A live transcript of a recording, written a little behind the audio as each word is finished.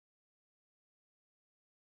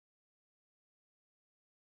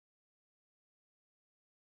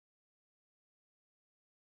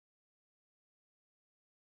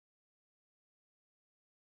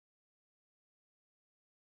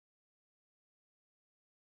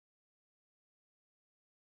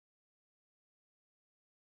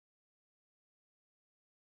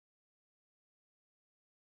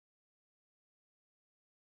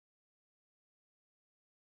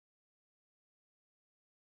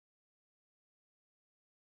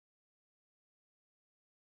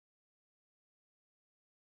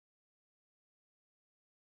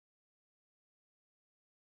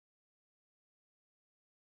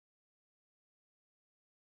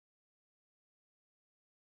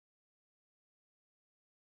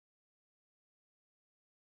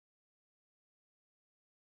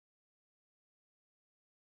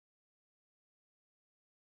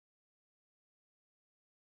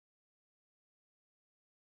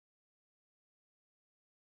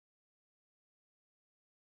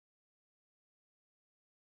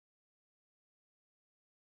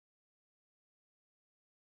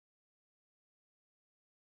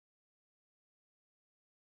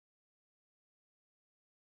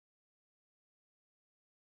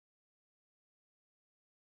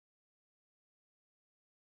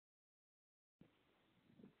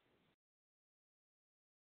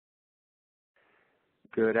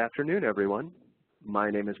Good afternoon, everyone.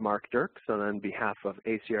 My name is Mark Dirks, and on behalf of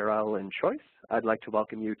ACRL and Choice, I'd like to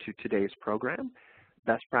welcome you to today's program,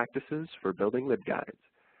 Best Practices for Building LibGuides.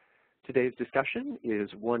 Today's discussion is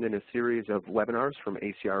one in a series of webinars from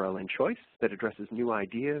ACRL and Choice that addresses new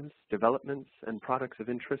ideas, developments, and products of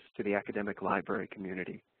interest to the academic library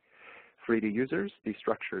community. Free to users, these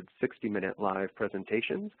structured 60-minute live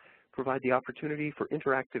presentations provide the opportunity for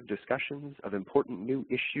interactive discussions of important new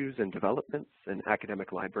issues and developments in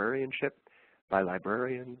academic librarianship by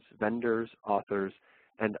librarians, vendors, authors,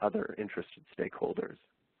 and other interested stakeholders.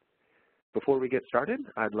 Before we get started,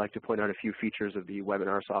 I'd like to point out a few features of the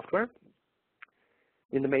webinar software.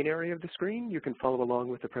 In the main area of the screen, you can follow along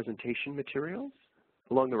with the presentation materials.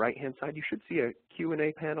 Along the right-hand side, you should see a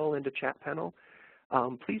Q&A panel and a chat panel.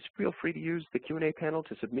 Please feel free to use the Q&A panel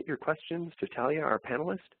to submit your questions to Talia, our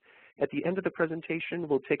panelist. At the end of the presentation,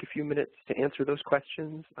 we'll take a few minutes to answer those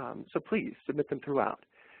questions, so please submit them throughout.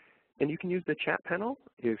 And you can use the chat panel,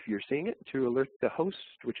 if you're seeing it, to alert the host,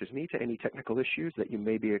 which is me, to any technical issues that you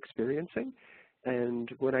may be experiencing. And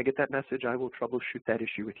when I get that message, I will troubleshoot that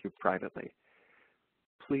issue with you privately.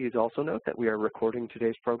 Please also note that we are recording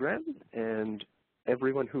today's program, and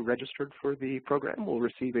everyone who registered for the program will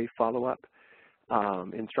receive a follow-up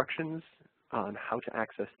instructions on how to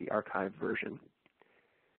access the archived version.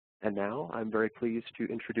 And now I'm very pleased to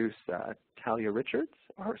introduce Talia Richards,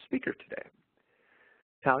 our speaker today.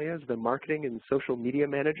 Talia is the Marketing and Social Media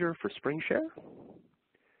Manager for SpringShare,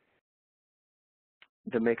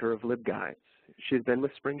 the maker of LibGuides. She's been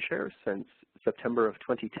with SpringShare since September of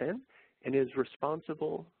 2010 and is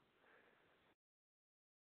responsible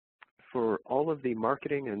for all of the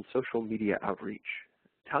marketing and social media outreach.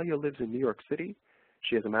 Talia lives in New York City.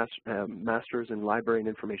 She has a master's in Library and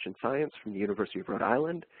Information Science from the University of Rhode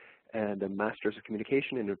Island and a Master's of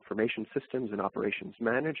Communication and Information Systems and Operations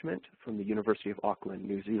Management from the University of Auckland,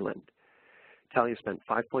 New Zealand. Talia spent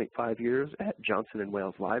 5.5 years at Johnson &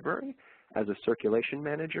 Wales Library as a circulation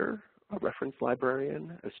manager, a reference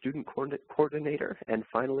librarian, a student coordinator, and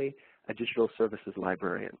finally, a digital services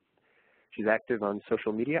librarian. She's active on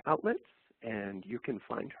social media outlets, and you can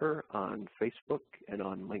find her on Facebook and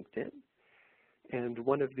on LinkedIn. And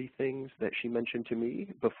one of the things that she mentioned to me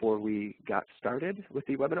before we got started with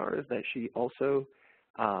the webinar is that she also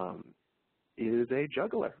is a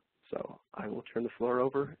juggler. So I will turn the floor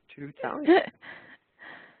over to Talia.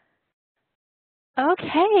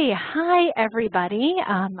 Okay, hi everybody.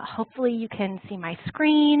 Hopefully you can see my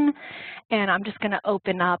screen, and I'm just going to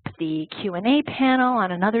open up the Q&A panel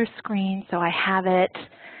on another screen so I have it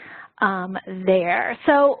there.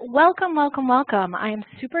 So welcome, welcome, welcome. I am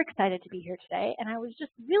super excited to be here today, and I was just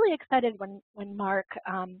really excited when Mark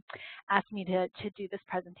asked me to do this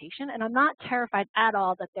presentation, and I'm not terrified at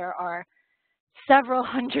all that there are several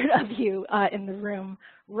hundred of you in the room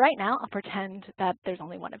right now. I'll pretend that there's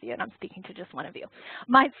only one of you, and I'm speaking to just one of you.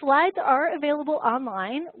 My slides are available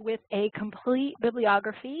online with a complete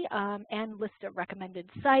bibliography and list of recommended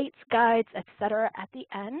sites, guides, etc. at the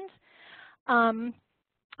end.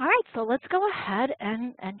 All right, so let's go ahead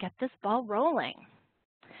and get this ball rolling.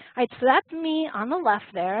 All right, so that's me on the left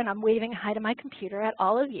there, and I'm waving hi to my computer at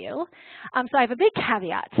all of you. So I have a big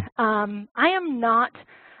caveat. I am not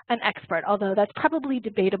an expert, although that's probably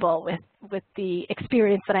debatable with the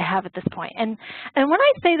experience that I have at this point. And when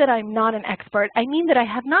I say that I'm not an expert, I mean that I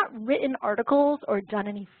have not written articles or done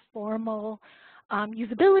any formal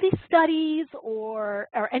usability studies or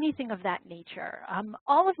anything of that nature.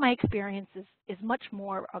 All of my experience is much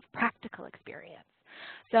more of practical experience.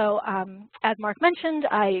 So as Mark mentioned,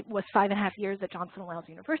 I was 5.5 years at Johnson & Wales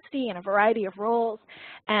University in a variety of roles,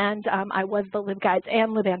 and I was the LibGuides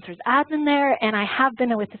and LibAnswers admin there, and I have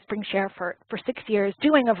been with the SpringShare for 6 years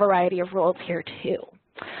doing a variety of roles here too.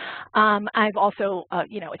 I've also,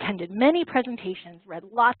 attended many presentations, read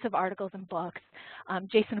lots of articles and books.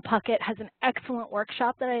 Jason Puckett has an excellent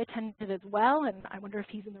workshop that I attended as well, and I wonder if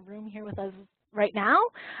he's in the room here with us right now.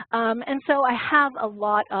 And so I have a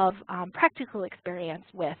lot of practical experience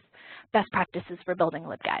with best practices for building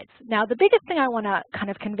LibGuides. Now, the biggest thing I want to kind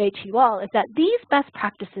of convey to you all is that these best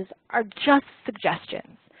practices are just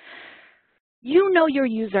suggestions. You know your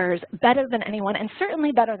users better than anyone, and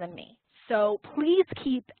certainly better than me. So please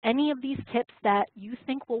keep any of these tips that you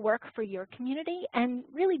think will work for your community and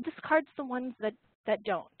really discard the ones that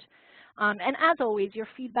don't. And as always, your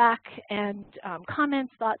feedback and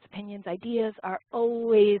comments, thoughts, opinions, ideas are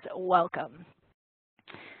always welcome.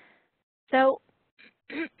 So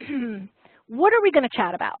what are we going to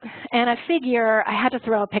chat about? And I figure I had to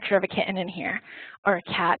throw a picture of a kitten in here, or a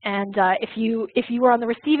cat. And if you were on the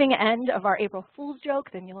receiving end of our April Fool's joke,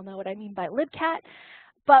 then you'll know what I mean by LibCat.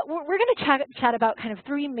 But we're going to chat about kind of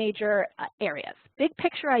three major areas: big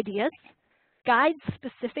picture ideas,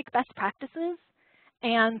 guide-specific best practices,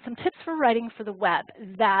 and some tips for writing for the web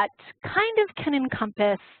that kind of can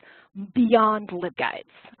encompass beyond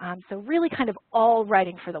LibGuides. So really kind of all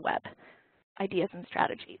writing for the web ideas and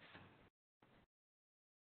strategies.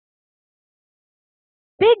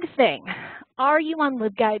 Big thing, are you on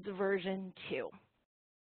LibGuides version 2?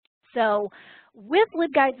 So with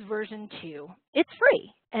LibGuides version 2, it's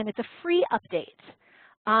free, and it's a free update.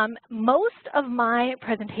 Most of my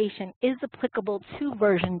presentation is applicable to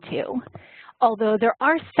version 2, although there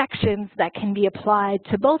are sections that can be applied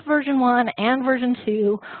to both version 1 and version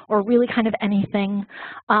 2, or really kind of anything.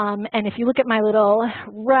 And if you look at my little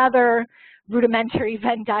rather rudimentary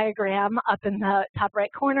Venn diagram up in the top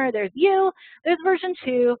right corner, there's you, there's version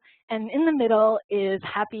 2, and in the middle is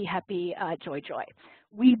happy, happy, joy, joy.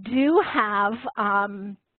 We do have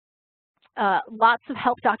lots of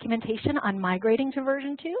help documentation on migrating to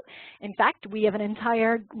version 2. In fact, we have an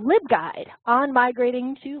entire LibGuide on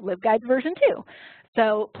migrating to LibGuides version 2.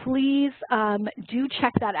 So please do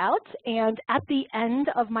check that out. And at the end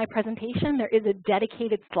of my presentation, there is a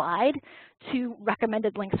dedicated slide to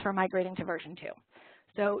recommended links for migrating to version 2.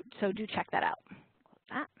 So do check that out.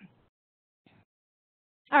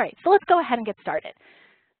 All right, so let's go ahead and get started.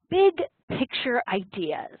 Big picture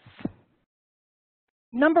ideas.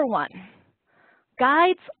 Number one,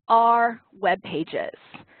 guides are web pages.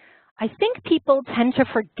 I think people tend to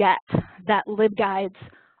forget that LibGuides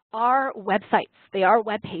are websites. They are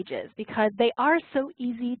web pages because they are so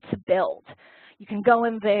easy to build. You can go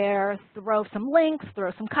in there, throw some links,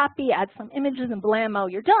 throw some copy, add some images, and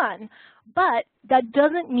blammo, you're done. But that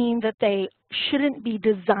doesn't mean that they shouldn't be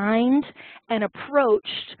designed and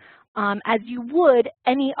approached as you would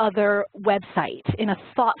any other website in a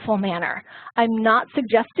thoughtful manner. I'm not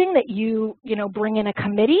suggesting that you bring in a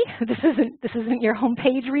committee. This isn't your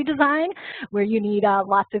homepage redesign where you need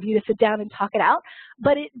lots of you to sit down and talk it out.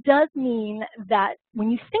 But it does mean that when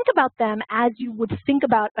you think about them as you would think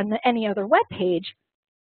about any other web page,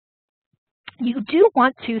 you do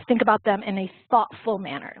want to think about them in a thoughtful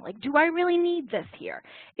manner. Like, do I really need this here?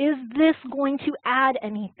 Is this going to add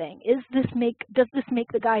anything? Does this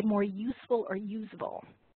make the guide more useful or usable?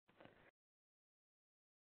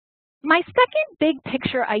 My second big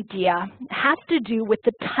picture idea has to do with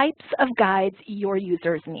the types of guides your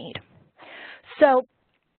users need. So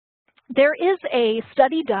there is a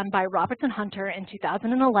study done by Roberts and Hunter in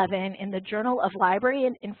 2011 in the Journal of Library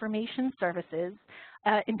and Information Services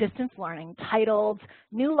in Distance Learning titled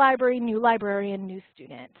New Library, New Librarian, New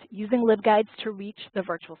Student, Using LibGuides to Reach the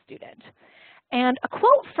Virtual Student. And a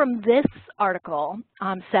quote from this article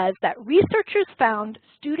says that researchers found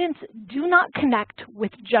students do not connect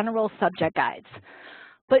with general subject guides,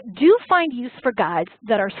 but do find use for guides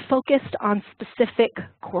that are focused on specific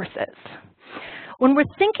courses. When we're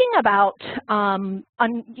thinking about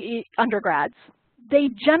undergrads, they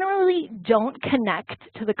generally don't connect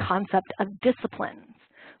to the concept of disciplines,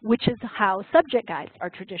 which is how subject guides are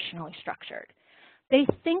traditionally structured. They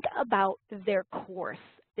think about their course.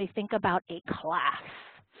 They think about a class.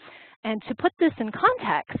 And to put this in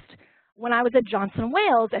context, when I was at Johnson &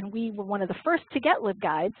 Wales and we were one of the first to get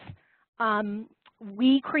LibGuides,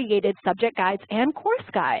 we created subject guides and course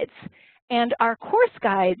guides. And our course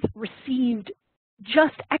guides received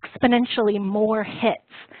just exponentially more hits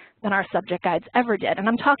than our subject guides ever did. And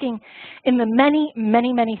I'm talking in the many,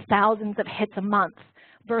 many, many thousands of hits a month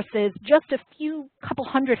versus just a couple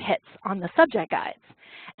hundred hits on the subject guides.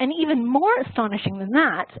 And even more astonishing than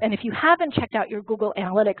that, and if you haven't checked out your Google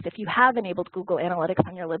Analytics, if you have enabled Google Analytics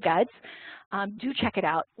on your LibGuides, do check it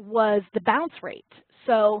out, was the bounce rate.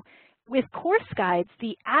 So with course guides,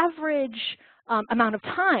 the average amount of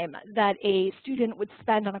time that a student would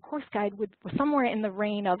spend on a course guide was somewhere in the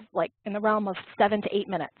realm of 7 to 8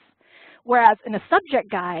 minutes. Whereas in a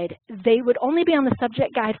subject guide, they would only be on the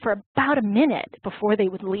subject guide for about a minute before they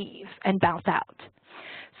would leave and bounce out.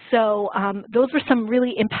 So those were some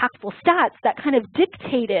really impactful stats that kind of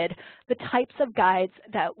dictated the types of guides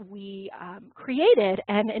that we created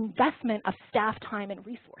and investment of staff time and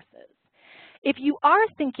resources. If you are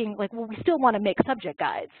thinking like, well, we still want to make subject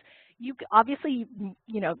guides, you obviously,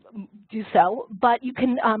 do so, but you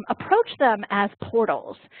can approach them as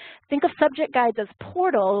portals. Think of subject guides as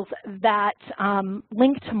portals that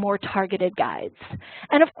link to more targeted guides.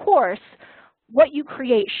 And of course, what you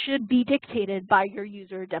create should be dictated by your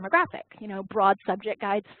user demographic. Broad subject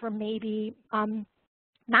guides for maybe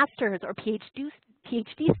master's or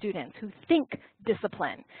PhD students who think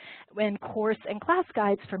discipline, and course and class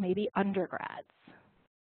guides for maybe undergrads.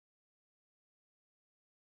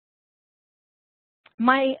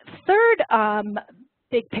 My third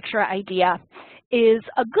big picture idea is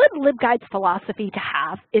a good LibGuides philosophy to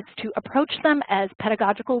have is to approach them as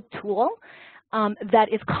pedagogical tool that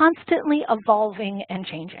is constantly evolving and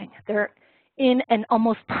changing. They're in an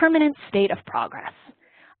almost permanent state of progress.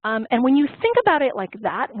 And when you think about it like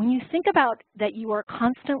that, when you think about that you are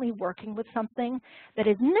constantly working with something that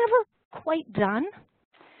is never quite done,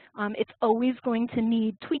 it's always going to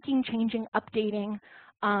need tweaking, changing, updating,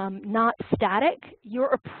 not static. Your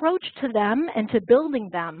approach to them and to building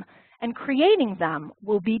them and creating them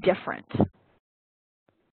will be different.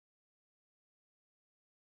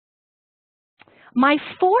 My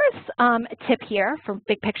fourth tip here for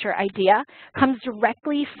big picture idea comes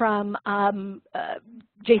directly from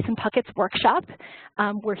Jason Puckett's workshop,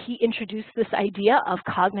 where he introduced this idea of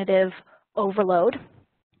cognitive overload.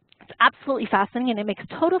 It's absolutely fascinating, and it makes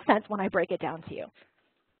total sense when I break it down to you.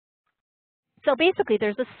 So basically,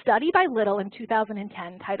 there's a study by Little in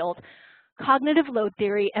 2010 titled Cognitive Load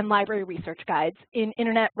Theory and Library Research Guides in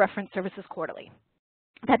Internet Reference Services Quarterly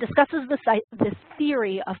that discusses this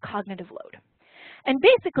theory of cognitive load. And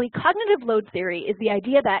basically, cognitive load theory is the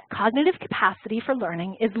idea that cognitive capacity for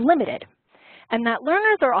learning is limited, and that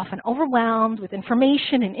learners are often overwhelmed with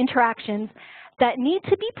information and interactions that need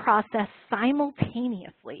to be processed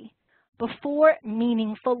simultaneously before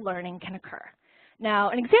meaningful learning can occur.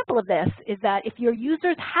 Now, an example of this is that if your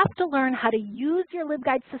users have to learn how to use your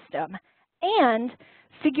LibGuide system and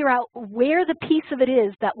figure out where the piece of it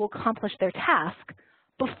is that will accomplish their task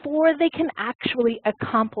before they can actually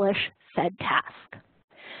accomplish said task.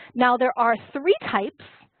 Now, there are three types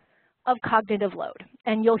of cognitive load,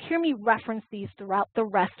 and you'll hear me reference these throughout the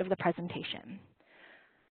rest of the presentation.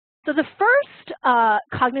 So the first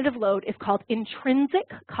cognitive load is called intrinsic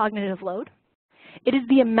cognitive load. It is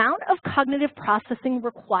the amount of cognitive processing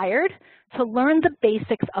required to learn the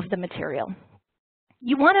basics of the material.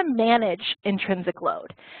 You want to manage intrinsic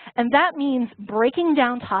load, and that means breaking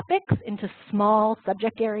down topics into small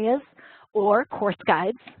subject areas or course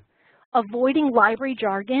guides, avoiding library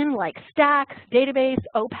jargon like stacks, database,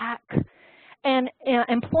 OPAC, and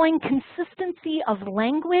employing consistency of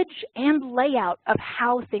language and layout of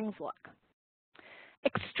how things look.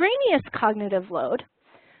 Extraneous cognitive load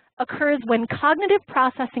occurs when cognitive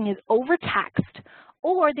processing is overtaxed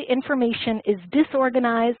or the information is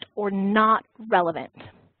disorganized or not relevant.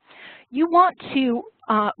 You want to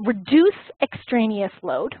reduce extraneous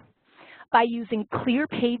load by using clear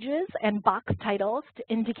pages and box titles to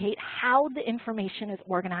indicate how the information is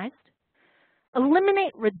organized.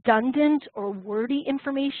 Eliminate redundant or wordy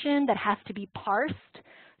information that has to be parsed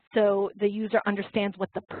so the user understands what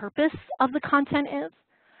the purpose of the content is.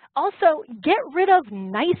 Also, get rid of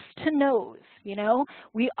nice to knows. You know,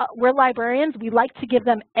 we're librarians. We like to give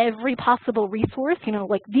them every possible resource. You know,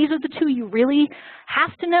 like these are the 2 you really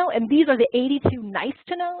have to know, and these are the 82 nice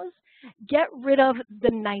to knows. Get rid of the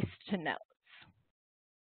nice to knows.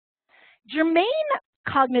 Germane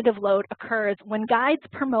cognitive load occurs when guides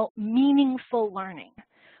promote meaningful learning,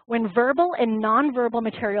 when verbal and nonverbal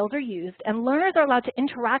materials are used, and learners are allowed to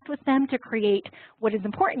interact with them to create what is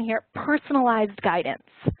important here, personalized guidance.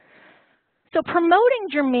 So promoting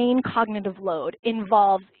germane cognitive load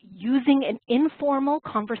involves using an informal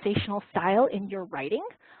conversational style in your writing,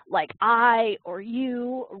 like I or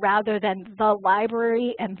you, rather than the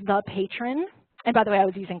library and the patron. And by the way, I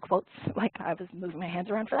was using quotes, like I was moving my hands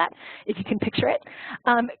around for that, if you can picture it.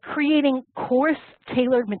 Creating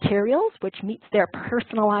course-tailored materials, which meets their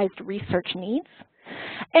personalized research needs.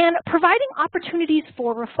 And providing opportunities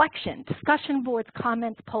for reflection, discussion boards,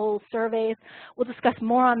 comments, polls, surveys. We'll discuss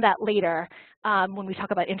more on that later when we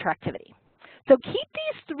talk about interactivity. So keep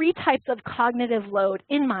these 3 types of cognitive load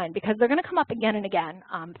in mind because they're going to come up again and again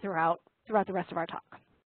throughout the rest of our talk.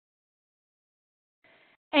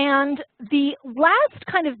 And the last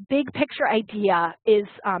kind of big picture idea is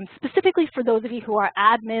specifically for those of you who are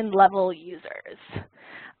admin level users.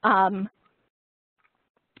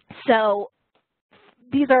 So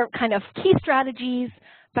these are kind of key strategies,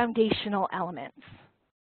 foundational elements.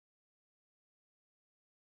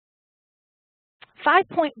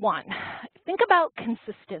 5.1, think about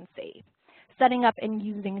consistency, setting up and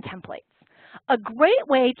using templates. A great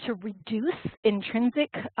way to reduce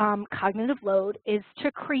intrinsic cognitive load is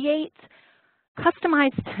to create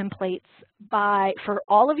customized templates for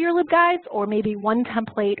all of your LibGuides, or maybe one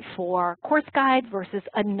template for course guides versus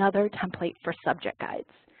another template for subject guides.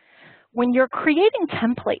 When you're creating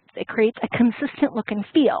templates, it creates a consistent look and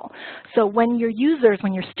feel. So when your users,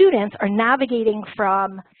 when your students are navigating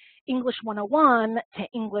from English 101 to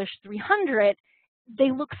English 300,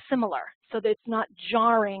 they look similar so that it's not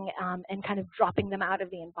jarring and kind of dropping them out of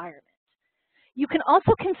the environment. You can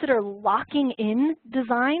also consider locking in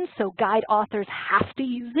design, so guide authors have to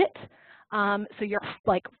use it. So you're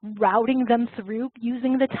like routing them through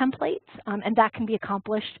using the templates, and that can be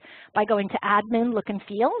accomplished by going to Admin, Look and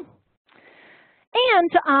Feel.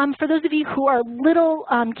 And for those of you who are a little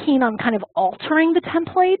keen on kind of altering the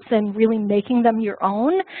templates and really making them your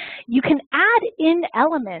own, you can add in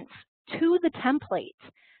elements to the template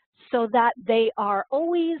so that they are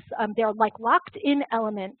always, they're like locked in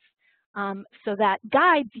elements so that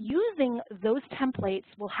guides using those templates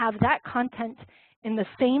will have that content in the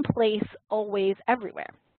same place always everywhere.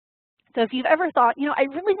 So if you've ever thought, you know, I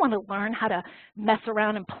really want to learn how to mess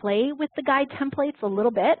around and play with the guide templates a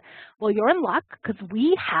little bit, well, you're in luck because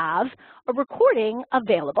we have a recording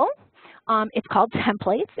available. It's called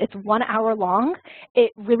Templates. It's 1 hour long.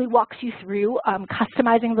 It really walks you through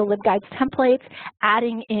customizing the LibGuides templates,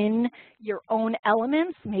 adding in your own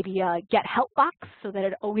elements, maybe a Get Help box so that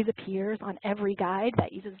it always appears on every guide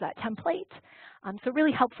that uses that template. So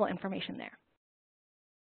really helpful information there.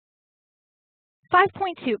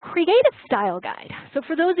 5.2, create a style guide. So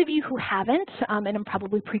for those of you who haven't, and I'm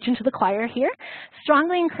probably preaching to the choir here,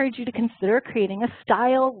 strongly encourage you to consider creating a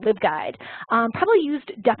style LibGuide. Probably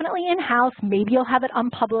used definitely in-house, maybe you'll have it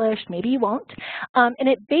unpublished, maybe you won't. And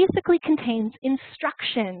it basically contains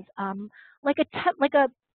instructions, like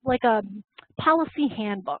a policy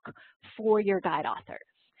handbook for your guide authors.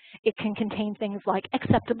 It can contain things like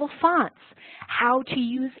acceptable fonts, how to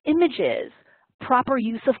use images, proper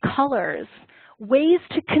use of colors, ways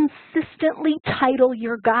to consistently title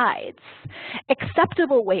your guides,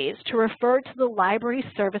 acceptable ways to refer to the library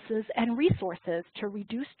services and resources to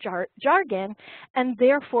reduce jargon and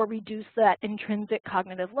therefore reduce that intrinsic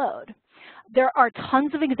cognitive load. There are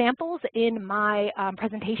tons of examples in my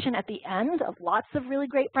presentation at the end of lots of really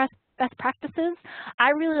great best practices. I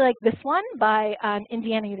really like this one by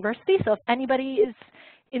Indiana University, so if anybody is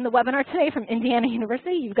in the webinar today from Indiana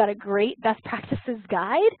University, you've got a great best practices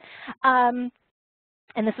guide.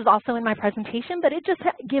 And this is also in my presentation, but it just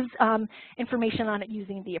gives information on it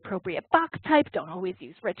using the appropriate box type, don't always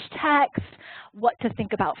use rich text, what to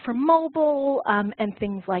think about for mobile, and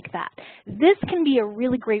things like that. This can be a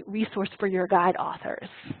really great resource for your guide authors.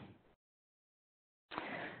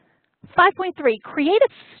 5.3, create a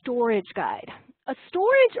storage guide. A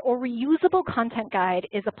storage or reusable content guide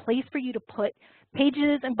is a place for you to put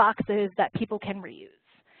pages and boxes that people can reuse.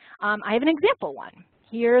 I have an example one.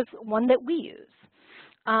 Here's one that we use.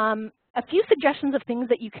 A few suggestions of things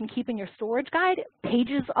that you can keep in your storage guide: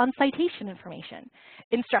 pages on citation information,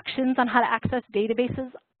 instructions on how to access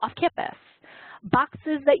databases off campus,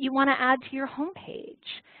 boxes that you want to add to your homepage,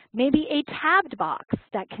 maybe a tabbed box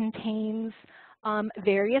that contains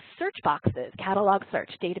various search boxes, catalog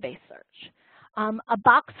search, database search, a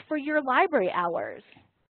box for your library hours,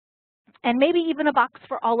 and maybe even a box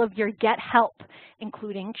for all of your Get Help,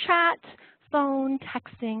 including chat, phone,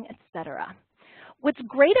 texting, etc. What's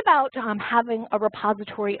great about having a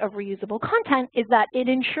repository of reusable content is that it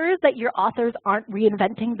ensures that your authors aren't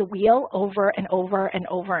reinventing the wheel over and over and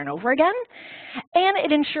over and over again. And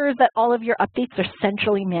it ensures that all of your updates are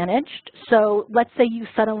centrally managed. So let's say you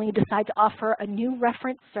suddenly decide to offer a new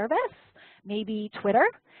reference service, maybe Twitter,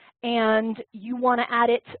 and you want to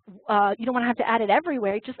add it, you don't want to have to add it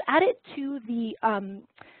everywhere, just add it to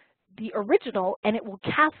the original and it will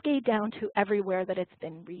cascade down to everywhere that it's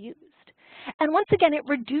been reused. And once again, it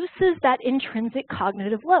reduces that intrinsic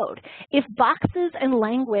cognitive load. If boxes and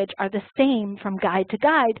language are the same from guide to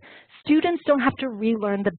guide, students don't have to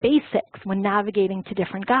relearn the basics when navigating to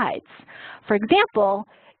different guides. For example,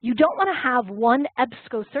 you don't want to have one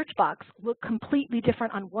EBSCO search box look completely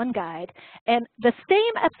different on one guide and the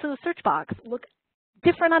same EBSCO search box look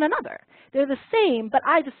different on another. They're the same, but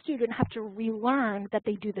I, the student, have to relearn that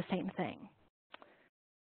they do the same thing.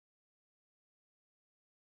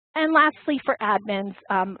 And lastly, for admins,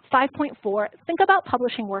 5.4, think about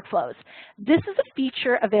publishing workflows. This is a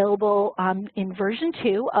feature available in version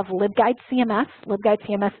 2 of LibGuides CMS. LibGuides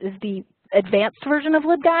CMS is the advanced version of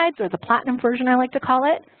LibGuides, or the platinum version, I like to call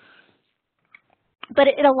it. But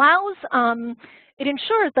it allows, it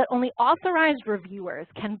ensures that only authorized reviewers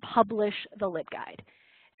can publish the LibGuide.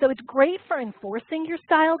 So it's great for enforcing your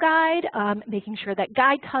style guide, making sure that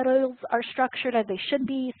guide titles are structured as they should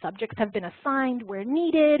be, subjects have been assigned where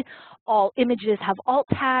needed, all images have alt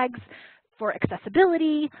tags for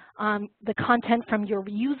accessibility, the content from your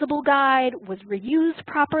reusable guide was reused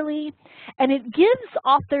properly, and it gives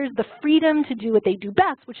authors the freedom to do what they do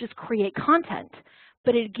best, which is create content,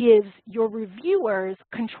 but it gives your reviewers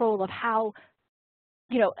control of how,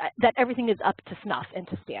 that everything is up to snuff and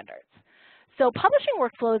to standards. So publishing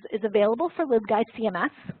workflows is available for LibGuides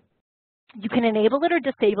CMS. You can enable it or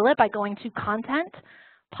disable it by going to Content,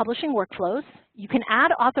 Publishing Workflows. You can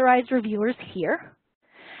add authorized reviewers here.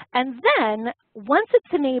 And then once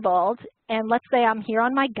it's enabled, and let's say I'm here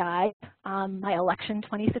on my guide, my election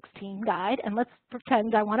 2016 guide, and let's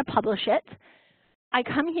pretend I want to publish it. I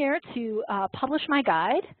come here to publish my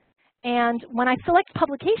guide, and when I select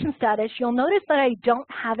publication status, you'll notice that I don't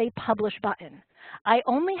have a publish button. I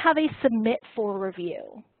only have a submit for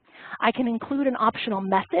review. I can include an optional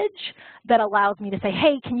message that allows me to say,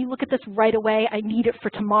 hey, can you look at this right away? I need it for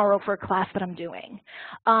tomorrow for a class that I'm doing.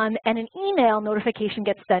 And an email notification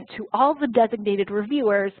gets sent to all the designated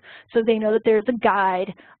reviewers so they know that there's a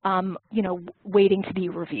guide waiting to be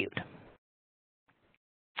reviewed.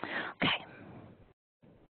 Okay.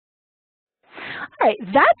 All right,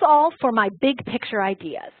 that's all for my big picture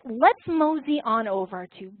ideas. Let's mosey on over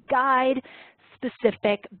to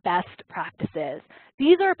guide-specific best practices.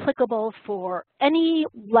 These are applicable for any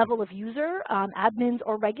level of user, admins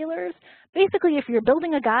or regulars. Basically, if you're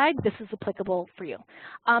building a guide, this is applicable for you.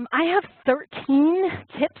 I have 13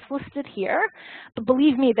 tips listed here, but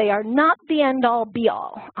believe me, they are not the end-all,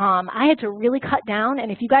 be-all. I had to really cut down,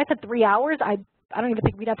 and if you guys had 3 hours, I don't even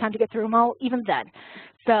think we'd have time to get through them all, even then.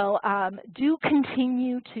 So do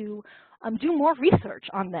continue to do more research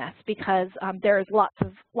on this because there's lots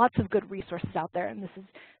of good resources out there, and this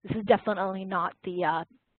is definitely not the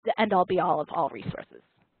end-all, be-all of all resources.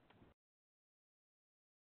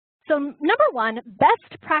 So number 1,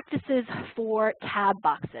 best practices for tab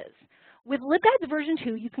boxes. With LibGuides version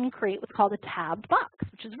 2, you can create what's called a tabbed box,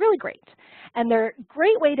 which is really great. And they're a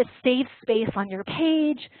great way to save space on your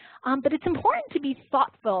page, but it's important to be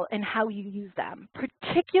thoughtful in how you use them,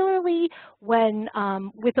 particularly when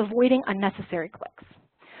with avoiding unnecessary clicks.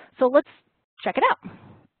 So let's check it out.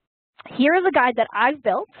 Here is a guide that I've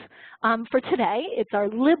built for today. It's our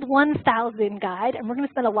Lib 1000 guide, and we're going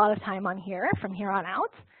to spend a lot of time on here from here on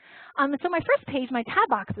out. So my first page, my tab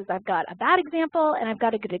boxes, I've got a bad example and I've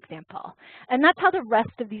got a good example. And that's how the rest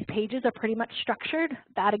of these pages are pretty much structured.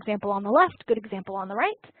 Bad example on the left, good example on the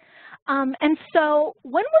right. And so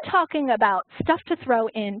when we're talking about stuff to throw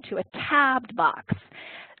into a tabbed box,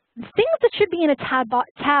 things that should be in a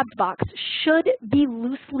tabbed box should be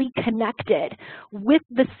loosely connected with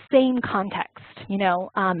the same context. You're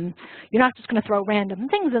not just going to throw random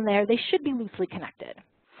things in there. They should be loosely connected.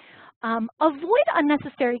 Avoid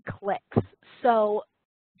unnecessary clicks. So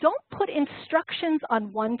don't put instructions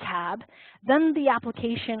on one tab, then the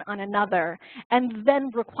application on another, and then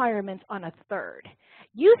requirements on a third.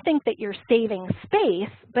 You think that you're saving space,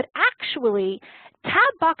 but actually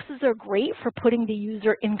tab boxes are great for putting the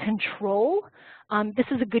user in control. This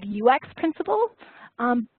is a good UX principle,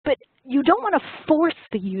 but you don't want to force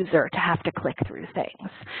the user to have to click through things.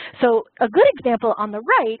 So a good example on the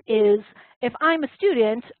right is if I'm a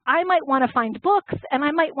student, I might want to find books and I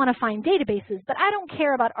might want to find databases, but I don't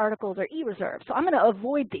care about articles or e-reserve, so I'm going to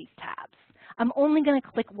avoid these tabs. I'm only going to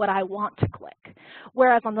click what I want to click.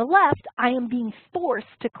 Whereas on the left, I am being forced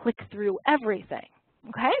to click through everything.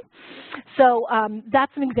 Okay? So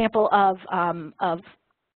that's an example of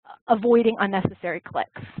avoiding unnecessary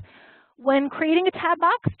clicks. When creating a tab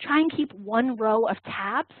box, try and keep one row of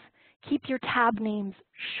tabs. Keep your tab names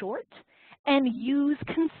short and use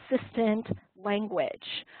consistent language.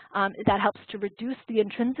 That helps to reduce the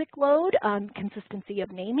intrinsic load, consistency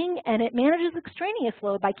of naming, and it manages extraneous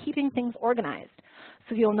load by keeping things organized.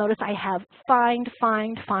 So you'll notice I have find,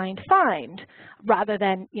 find, find, find, rather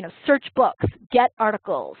than search books, get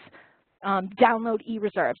articles, download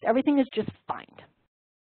e-reserves. Everything is just find.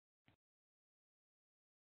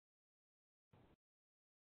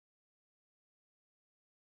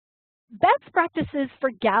 Best practices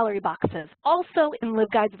for gallery boxes, also in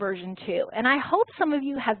LibGuides version 2. And I hope some of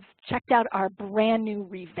you have checked out our brand new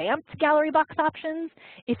revamped gallery box options.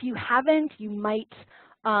 If you haven't, you might,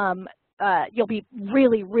 you'll be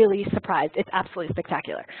really, really surprised. It's absolutely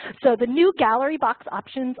spectacular. So the new gallery box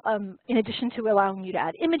options, in addition to allowing you to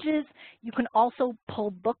add images, you can also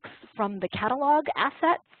pull books from the catalog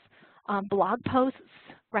assets, blog posts,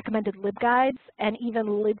 recommended LibGuides, and even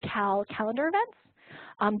LibCal calendar events.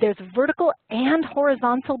 There's vertical and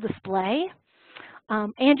horizontal display,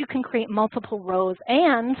 and you can create multiple rows.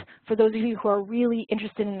 And for those of you who are really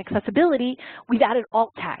interested in accessibility, we've added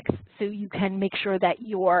alt tags, so you can make sure that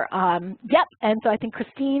you're, yep. And so I think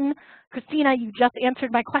Christina, you just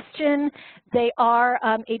answered my question. They are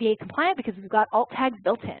ADA compliant because we've got alt tags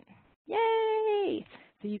built in. Yay!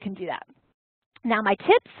 So you can do that. Now my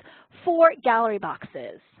tips for gallery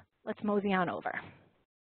boxes. Let's mosey on over.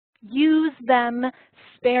 Use them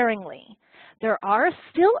sparingly. There are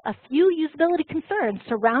still a few usability concerns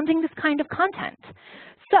surrounding this kind of content.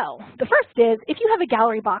 So the first is, if you have a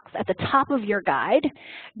gallery box at the top of your guide,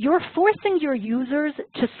 you're forcing your users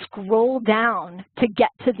to scroll down to get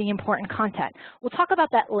to the important content. We'll talk about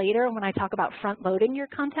that later when I talk about front-loading your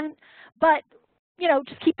content, but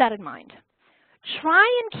just keep that in mind.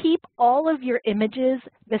 Try and keep all of your images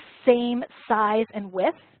the same size and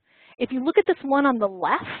width. If you look at this one on the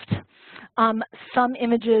left, some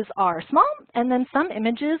images are small and then some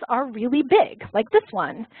images are really big, like this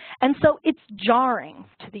one. And so it's jarring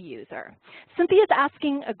to the user. Cynthia's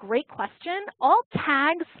asking a great question. Alt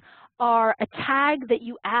tags are a tag that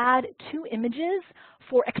you add to images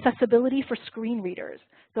for accessibility for screen readers.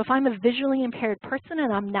 So if I'm a visually impaired person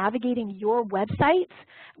and I'm navigating your website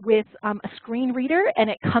with a screen reader and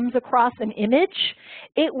it comes across an image,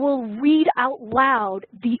 it will read out loud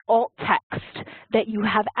the alt text that you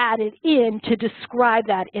have added in to describe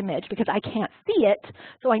that image, because I can't see it,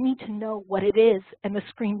 so I need to know what it is, and the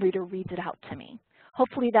screen reader reads it out to me.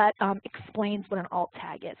 Hopefully that explains what an alt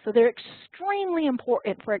tag is. So they're extremely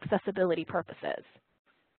important for accessibility purposes.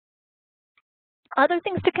 Other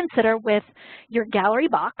things to consider with your gallery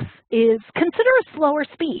box is consider a slower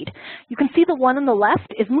speed. You can see the one on the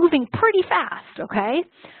left is moving pretty fast, okay?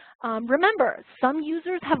 Remember, some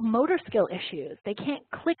users have motor skill issues. They can't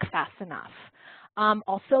click fast enough.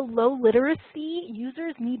 Also, low literacy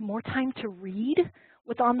users need more time to read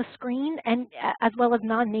what's on the screen, and as well as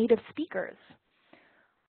non-native speakers.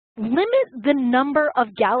 Limit the number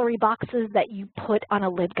of gallery boxes that you put on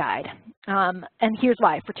a LibGuide. And here's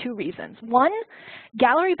why, for two reasons. One,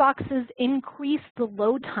 gallery boxes increase the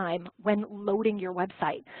load time when loading your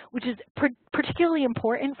website, which is particularly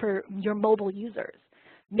important for your mobile users.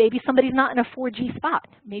 Maybe somebody's not in a 4G spot.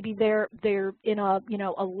 Maybe they're in a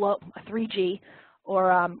a 3G,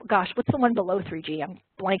 or gosh, what's the one below 3G? I'm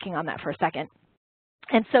blanking on that for a second.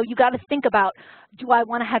 And so you got to think about, do I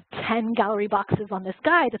want to have 10 gallery boxes on this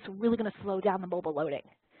guide? That's really going to slow down the mobile loading.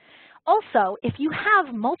 Also, if you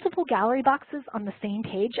have multiple gallery boxes on the same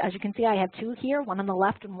page, as you can see I have two here, one on the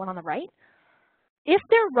left and one on the right, if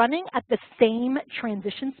they're running at the same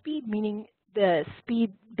transition speed, meaning the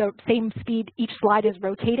same speed each slide is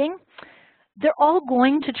rotating, they're all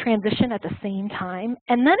going to transition at the same time,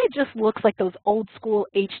 and then it just looks like those old school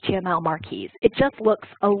HTML marquees. It just looks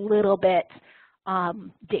a little bit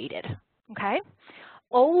dated, okay?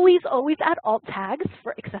 Always add alt tags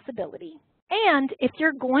for accessibility. And if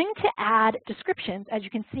you're going to add descriptions, as you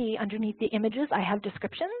can see underneath the images, I have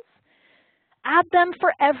descriptions, add them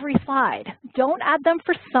for every slide. Don't add them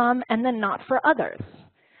for some and then not for others.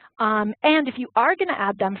 And if you are going to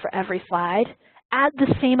add them for every slide, add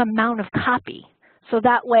the same amount of copy. So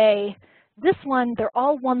that way, this one, they're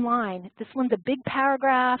all one line. This one's a big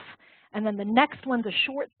paragraph, and then the next one's a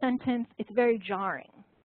short sentence. It's very jarring.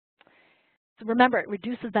 So remember, it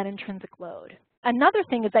reduces that intrinsic load. Another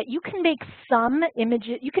thing is that you can make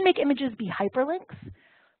images be hyperlinks.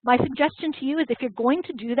 My suggestion to you is, if you're going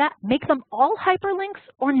to do that, make them all hyperlinks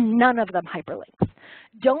or none of them hyperlinks.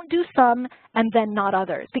 Don't do some and then not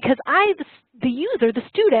others, because the user, the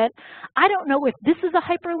student, I don't know if this is a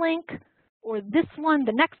hyperlink or this one,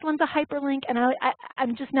 the next one's a hyperlink, and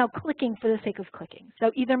I'm just now clicking for the sake of clicking. So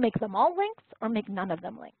either make them all links or make none of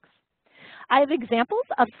them links. I have examples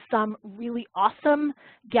of some really awesome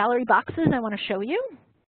gallery boxes I want to show you.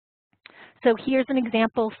 So here's an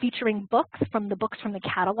example featuring books from the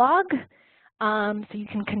catalog. So you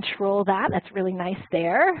can control that. That's really nice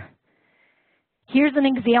there. Here's an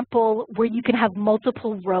example where you can have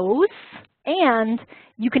multiple rows, and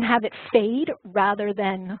you can have it fade rather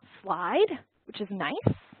than slide, which is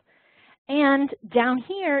nice. And down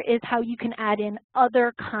here is how you can add in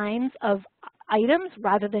other kinds of items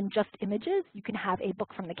rather than just images. You can have a book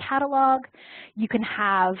from the catalog. You can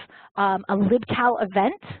have a LibCal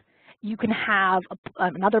event. You can have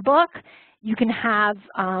another book. You can have,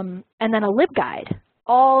 and then a LibGuide,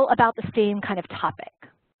 all about the same kind of topic.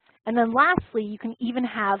 And then lastly, you can even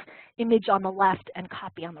have image on the left and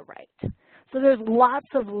copy on the right. So there's lots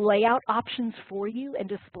of layout options for you and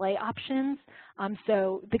display options.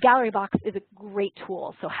 So the gallery box is a great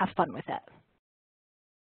tool, so have fun with it.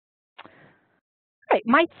 All right,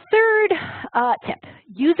 my third tip,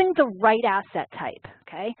 using the right asset type,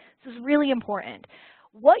 okay? This is really important.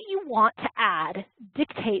 What you want to add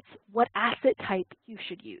dictates what asset type you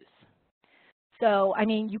should use. So, I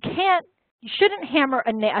mean, you shouldn't hammer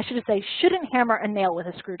a nail, shouldn't hammer a nail with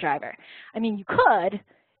a screwdriver. I mean, you could,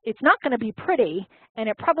 it's not going to be pretty, and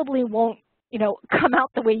it probably won't, come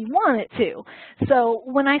out the way you want it to. So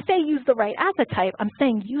when I say use the right asset type, I'm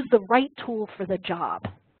saying use the right tool for the job.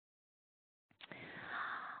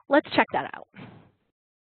 Let's check that out.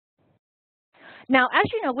 Now, as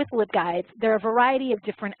you know, with LibGuides, there are a variety of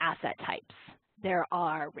different asset types. There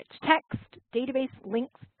are rich text, database,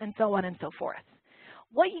 links, and so on and so forth.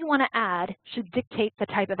 What you want to add should dictate the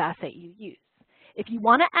type of asset you use. If you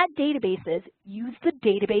want to add databases, use the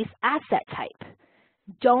database asset type.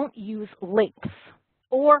 Don't use links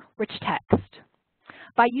or rich text.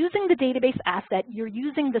 By using the database asset, you're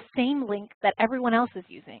using the same link that everyone else is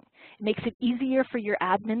using. It makes it easier for your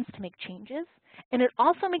admins to make changes, and it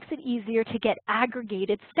also makes it easier to get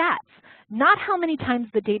aggregated stats. Not how many times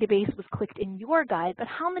the database was clicked in your guide, but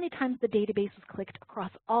how many times the database was clicked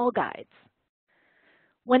across all guides.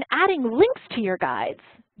 When adding links to your guides,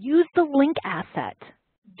 use the link asset.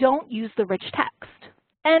 Don't use the rich text.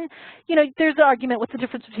 And, you know, there's an argument, what's the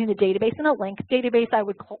difference between a database and a link? Database I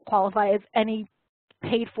would qualify as any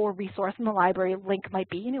paid-for resource in the library. Link might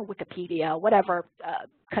be, you know, Wikipedia, whatever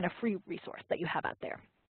kind of free resource that you have out there.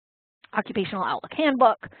 Occupational Outlook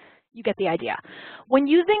Handbook, you get the idea. When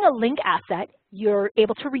using a link asset, you're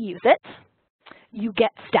able to reuse it. You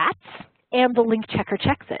get stats, and the link checker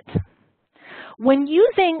checks it. When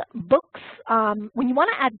using books, when you want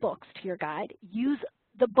to add books to your guide, use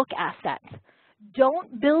the book asset.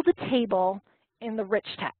 Don't build a table in the rich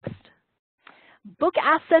text. Book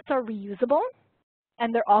assets are reusable,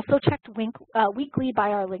 and they're also checked weekly by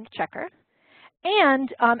our link checker.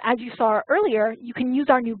 And as you saw earlier, you can use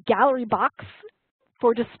our new gallery box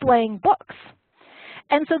for displaying books.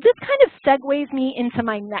 And so this kind of segues me into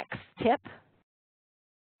my next tip,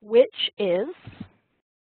 which is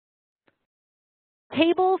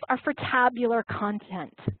tables are for tabular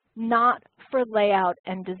content, not for layout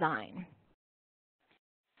and design.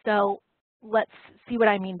 So let's see what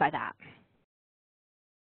I mean by that.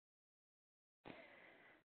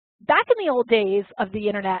 Back in the old days of the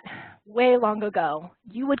internet, way long ago,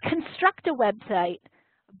 you would construct a website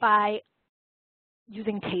by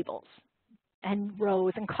using tables and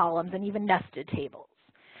rows and columns and even nested tables.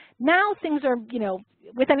 Now things are, you know,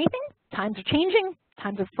 with anything, times are changing,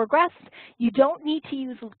 times have progressed. You don't need to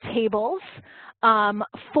use tables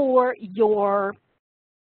for your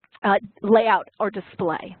layout or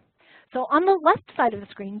display. So on the left side of the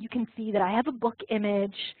screen, you can see that I have a book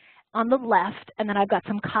image on the left, and then I've got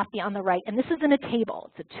some copy on the right. And this is in a table.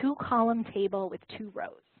 It's a 2-column table with 2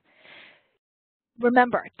 rows.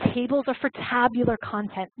 Remember, tables are for tabular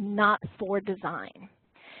content, not for design.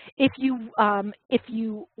 If you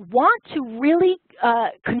want to really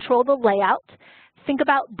control the layout, think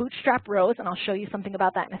about bootstrap rows, and I'll show you something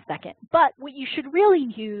about that in a second. But what you should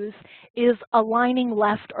really use is aligning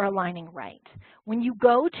left or aligning right. When you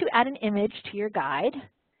go to add an image to your guide,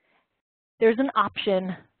 there's an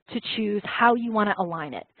option to choose how you want to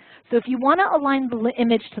align it. So if you want to align the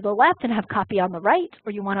image to the left and have copy on the right,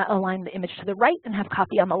 or you want to align the image to the right and have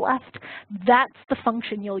copy on the left, that's the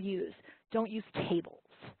function you'll use. Don't use tables.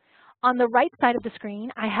 On the right side of the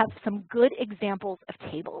screen, I have some good examples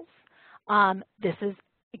of tables. This is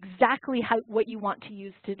exactly what you want to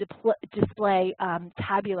use to display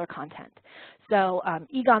tabular content. So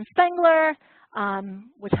Egon Spengler,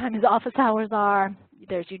 what time his office hours are,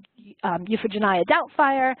 there's Euphigenia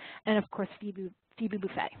Doubtfire, and of course Phoebe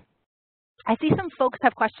Buffet. I see some folks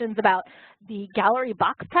have questions about the gallery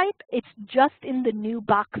box type. It's just in the new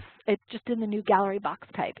box, it's just in the new gallery box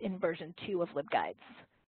type in version 2 of LibGuides.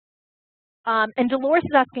 And Dolores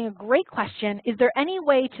is asking a great question. Is there any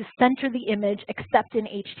way to center the image except in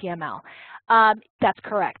HTML? That's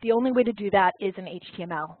correct. The only way to do that is in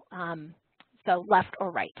HTML, so left or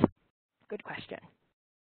right. Good question.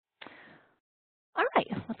 All right,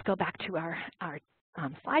 let's go back to our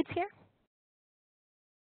slides here.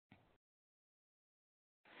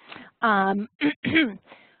 One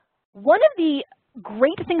of the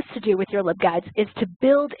great things to do with your LibGuides is to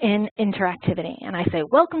build in interactivity. And I say,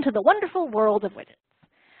 welcome to the wonderful world of widgets.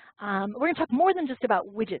 We're going to talk more than just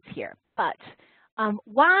about widgets here, but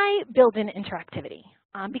why build in interactivity?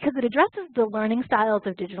 Because it addresses the learning styles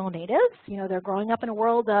of digital natives. You know, they're growing up in a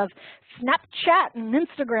world of Snapchat and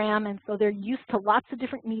Instagram, and so they're used to lots of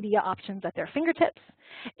different media options at their fingertips.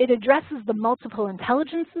 It addresses the multiple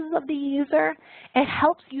intelligences of the user. It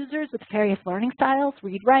helps users with various learning styles,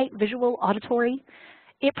 read, write, visual, auditory.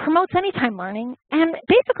 It promotes anytime learning, and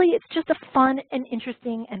basically it's just a fun and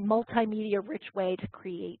interesting and multimedia-rich way to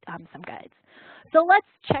create some guides. So let's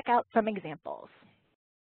check out some examples.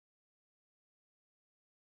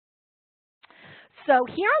 So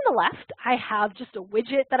here on the left, I have just a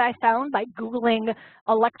widget that I found by Googling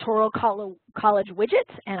electoral college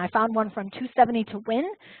widgets, and I found one from 270 to Win,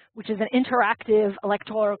 which is an interactive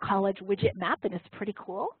electoral college widget map, and it's pretty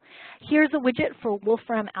cool. Here's a widget for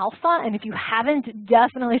Wolfram Alpha, and if you haven't,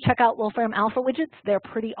 definitely check out Wolfram Alpha widgets. They're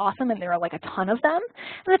pretty awesome, and there are like a ton of them.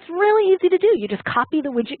 And it's really easy to do. You just copy the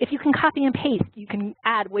widget. If you can copy and paste, you can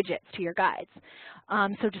add widgets to your guides.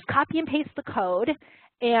 So just copy and paste the code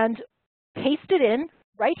and paste it in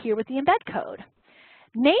right here with the embed code.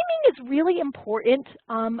 Naming is really important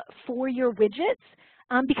for your widgets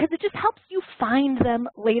because it just helps you find them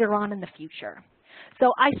later on in the future.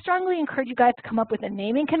 So I strongly encourage you guys to come up with a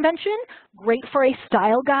naming convention, great for a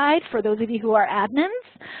style guide for those of you who are admins.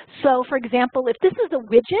 So for example, if this is a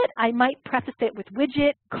widget, I might preface it with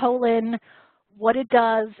widget, colon, what it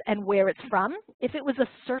does, and where it's from. If it was a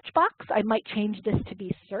search box, I might change this to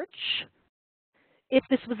be search. If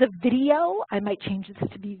this was a video, I might change this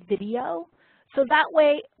to be video. So that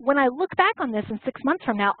way, when I look back on this in 6 months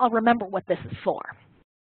from now, I'll remember what this is for.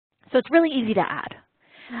 So it's really easy to add.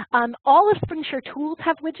 All of SpringShare tools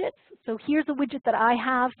have widgets. So here's a widget that I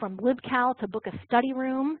have from LibCal to book a study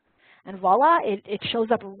room. And voila, it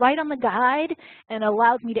shows up right on the guide and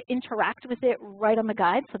allows me to interact with it right on the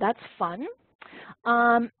guide. So that's fun.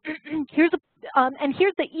 Here's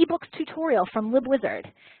the eBooks tutorial from LibWizard.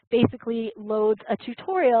 Basically loads a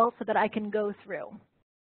tutorial so that I can go through.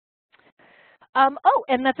 Oh,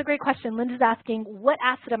 and that's a great question. Linda's asking, what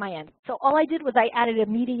asset am I in? So all I did was I added a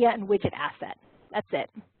media and widget asset. That's it.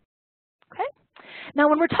 Okay. Now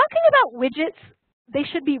when we're talking about widgets, they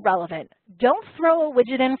should be relevant. Don't throw a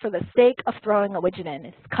widget in for the sake of throwing a widget in.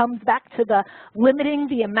 It comes back to the limiting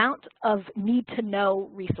the amount of need-to-know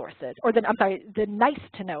resources, or the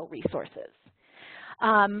nice-to-know resources.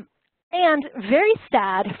 And very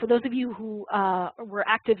sad, for those of you who were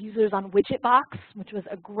active users on Widgetbox, which was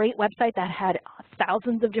a great website that had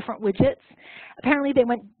thousands of different widgets. Apparently they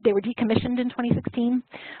were decommissioned in 2016.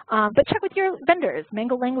 But check with your vendors,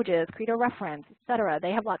 Mango Languages, Credo Reference, etc.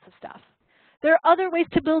 They have lots of stuff. There are other ways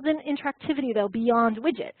to build in interactivity, though, beyond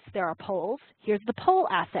widgets. There are polls. Here's the poll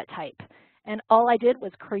asset type. And all I did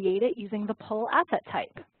was create it using the poll asset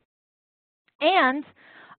type. And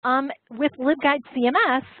with LibGuides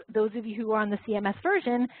CMS, those of you who are on the CMS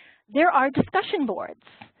version, there are discussion boards.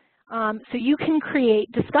 So you can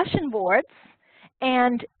create discussion boards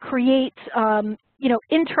and create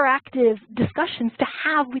interactive discussions to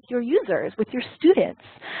have with your users, with your students.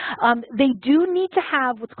 They do need to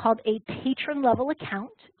have what's called a patron level account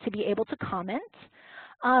to be able to comment.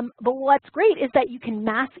 But what's great is that you can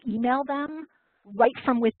mass email them right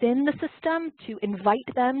from within the system to invite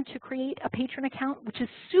them to create a patron account, which is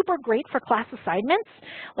super great for class assignments.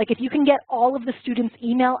 Like if you can get all of the students'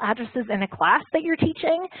 email addresses in a class that you're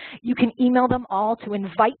teaching, you can email them all to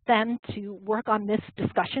invite them to work on this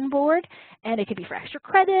discussion board. And it could be for extra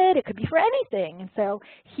credit, it could be for anything. And so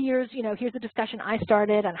here's a discussion I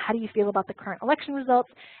started on how do you feel about the current election results,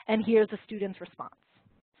 and here's the student's response.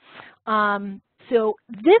 So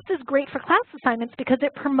this is great for class assignments because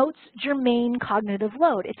it promotes germane cognitive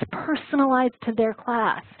load. It's personalized to their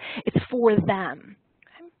class. It's for them.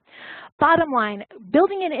 Okay? Bottom line,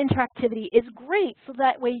 building in interactivity is great so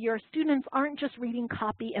that way your students aren't just reading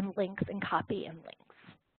copy and links and copy and links.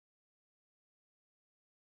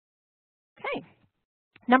 Okay.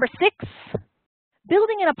 Number 6,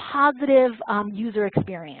 building in a positive user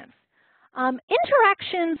experience.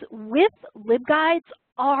 Interactions with LibGuides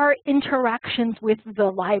are interactions with the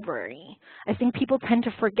library. I think people tend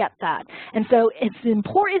to forget that. And so it's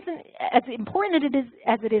important, as important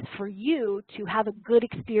as it is for you to have a good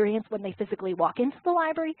experience when they physically walk into the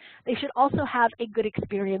library, they should also have a good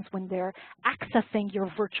experience when they're accessing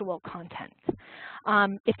your virtual content.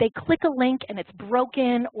 If they click a link and it's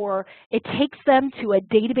broken, or it takes them to a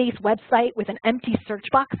database website with an empty search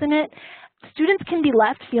box in it, students can be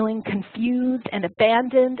left feeling confused and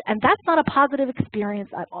abandoned, and that's not a positive experience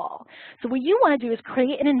at all. So what you want to do is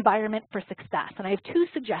create an environment for success, and I have 2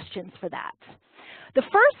 suggestions for that. The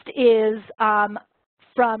first is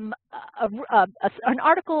from an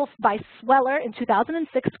article by Sweller in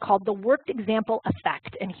 2006 called The Worked Example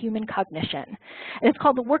Effect in Human Cognition, and it's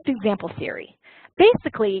called the Worked Example Theory.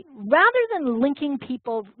 Basically, rather than linking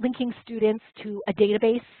students to a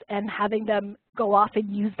database and having them go off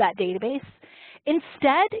and use that database,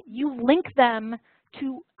 instead you link them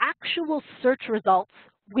to actual search results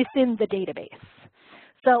within the database.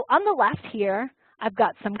 So on the left here, I've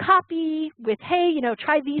got some copy with, hey,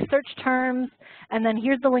 try these search terms, and then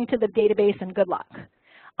here's the link to the database and good luck.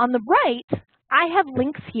 On the right, I have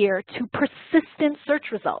links here to persistent search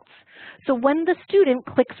results. So when the student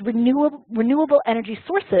clicks renewable energy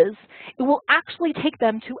sources, it will actually take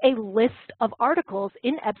them to a list of articles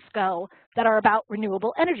in EBSCO that are about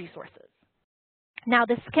renewable energy sources. Now,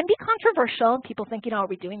 this can be controversial. People think, are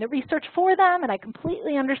we doing the research for them? And I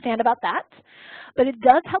completely understand about that. But it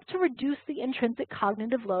does help to reduce the intrinsic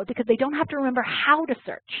cognitive load because they don't have to remember how to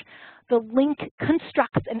search. The link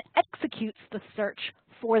constructs and executes the search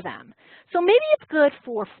for them. So maybe it's good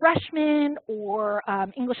for freshmen or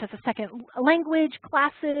English as a second language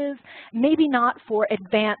classes, maybe not for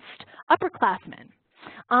advanced upperclassmen.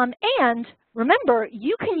 And remember,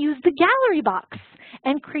 you can use the gallery box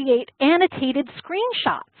and create annotated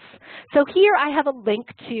screenshots. So here I have a link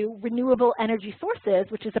to renewable energy sources,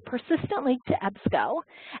 which is a persistent link to EBSCO.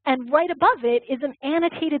 And right above it is an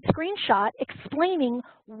annotated screenshot explaining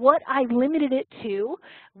what I limited it to,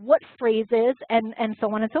 what phrases, and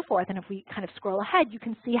so on and so forth. And if we kind of scroll ahead, you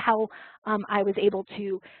can see how I was able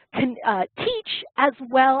to teach as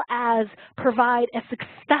well as provide a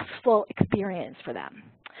successful experience for them.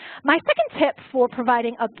 My second tip for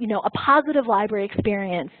providing a positive library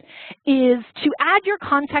experience is to add your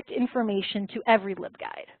contact information to every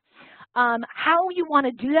LibGuide. How you want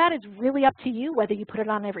to do that is really up to you, whether you put it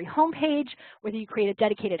on every home page, whether you create a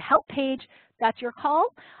dedicated help page, that's your call.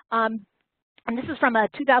 And this is from a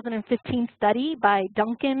 2015 study by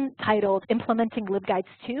Duncan titled Implementing LibGuides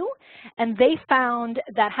 2. And they found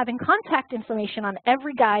that having contact information on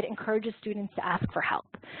every guide encourages students to ask for help.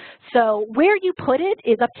 So where you put it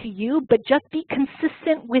is up to you, but just be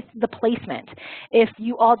consistent with the placement. If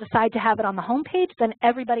you all decide to have it on the home page, then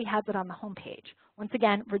everybody has it on the home page. Once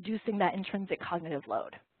again, reducing that intrinsic cognitive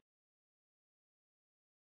load.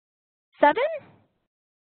 7.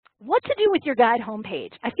 What to do with your guide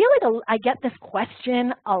homepage? I feel like I get this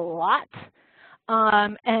question a lot,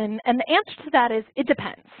 and the answer to that is it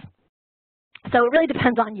depends. So it really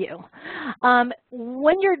depends on you.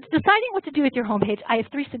 When you're deciding what to do with your homepage, I have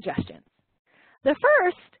 3 suggestions. The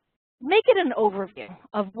first, make it an overview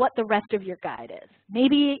of what the rest of your guide is.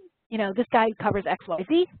 Maybe, this guide covers X, Y,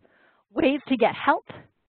 Z, ways to get help,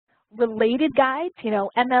 related guides,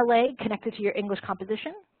 MLA connected to your English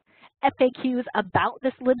composition, FAQs about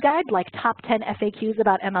this LibGuide, like top 10 FAQs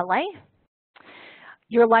about MLA,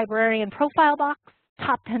 your librarian profile box,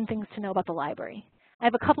 top 10 things to know about the library. I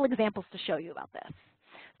have a couple examples to show you about this.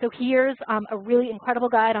 So here's a really incredible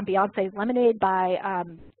guide on Beyonce's Lemonade by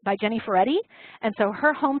Jenny Ferretti. And so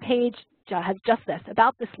her homepage has just this,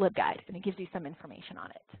 about this LibGuide, and it gives you some information on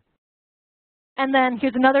it. And then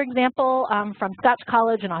here's another example from Scotch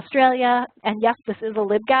College in Australia. And yes, this is a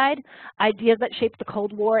LibGuide, Ideas that Shaped the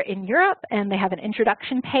Cold War in Europe. And they have an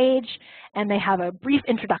introduction page, and they have a brief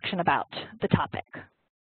introduction about the topic.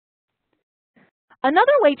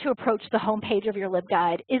 Another way to approach the homepage of your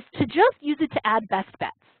LibGuide is to just use it to add best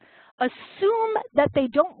bets. Assume that they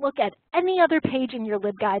don't look at any other page in your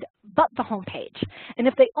LibGuide but the homepage. And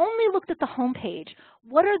if they only looked at the homepage,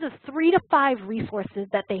 what are the 3 to 5 resources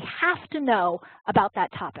that they have to know about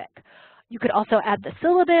that topic? You could also add the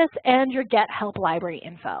syllabus and your Get Help Library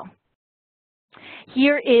info.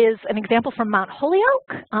 Here is an example from Mount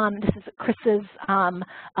Holyoke. This is Chris's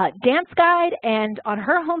dance guide, and on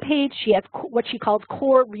her homepage, she has what she calls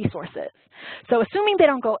core resources. So assuming they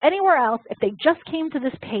don't go anywhere else, if they just came to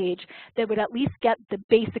this page, they would at least get the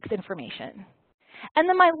basics information. And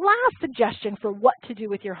then my last suggestion for what to do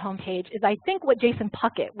with your homepage is I think what Jason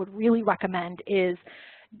Puckett would really recommend is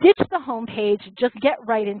ditch the homepage, just get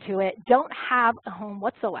right into it, don't have a home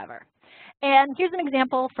whatsoever. And here's an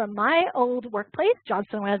example from my old workplace,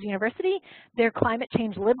 Johnson Wales University, their climate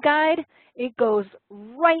change LibGuide. It goes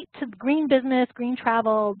right to green business, green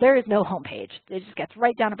travel. There is no homepage. It just gets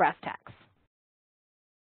right down to brass tacks.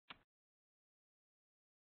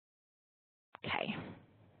 Okay.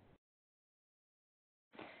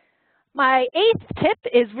 My 8th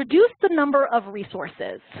tip is reduce the number of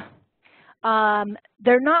resources.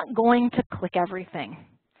 They're not going to click everything.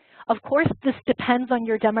 Of course, this depends on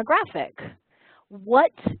your demographic.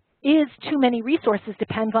 What is too many resources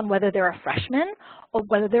depends on whether they're a freshman or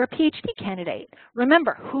whether they're a PhD candidate.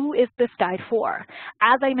 Remember, who is this guide for?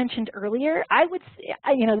 As I mentioned earlier, I would,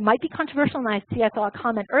 it might be controversial, and I saw a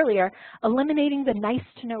comment earlier, eliminating the nice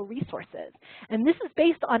to know resources. And this is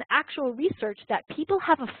based on actual research that people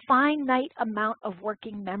have a finite amount of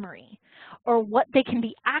working memory, or what they can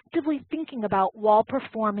be actively thinking about while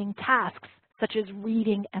performing tasks, such as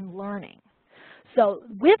reading and learning. So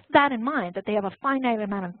with that in mind, that they have a finite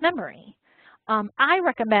amount of memory, I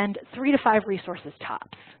recommend 3 to 5 resources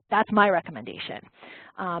tops. That's my recommendation.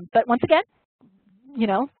 But once again,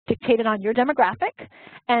 dictated on your demographic.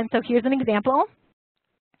 And so here's an example.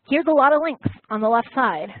 Here's a lot of links on the left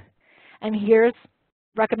side. And here's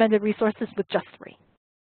recommended resources with just 3.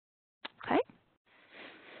 Okay?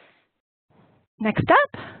 Next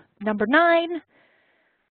up, number 9,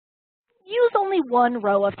 use only one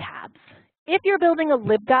row of tabs. If you're building a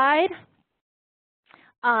LibGuide,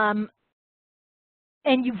 and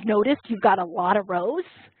you've noticed you've got a lot of rows,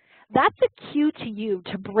 that's a cue to you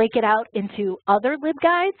to break it out into other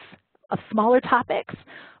LibGuides of smaller topics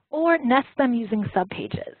or nest them using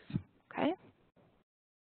subpages, okay?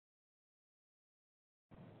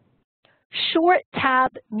 Short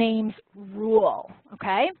tab names rule,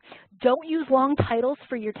 okay? Don't use long titles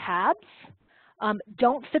for your tabs.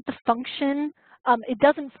 Don't fit the function. It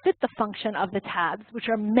doesn't fit the function of the tabs, which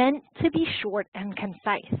are meant to be short and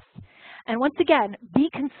concise. And once again, be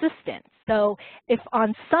consistent. So if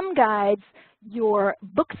on some guides your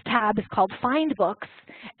books tab is called find books,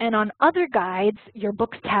 and on other guides your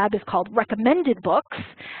books tab is called recommended books,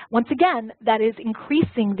 once again, that is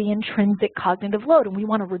increasing the intrinsic cognitive load, and we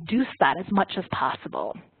want to reduce that as much as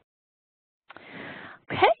possible.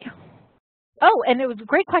 Okay. Oh, and it was a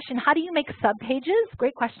great question. How do you make subpages?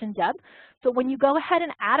 Great question, Deb. So when you go ahead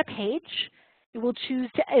and add a page,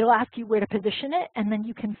 it'll ask you where to position it, and then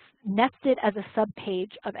you can nest it as a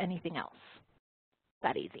subpage of anything else.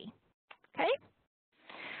 That easy. Okay?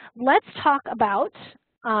 Let's talk about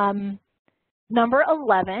number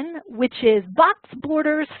 11, which is box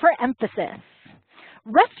borders for emphasis.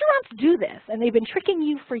 Restaurants do this, and they've been tricking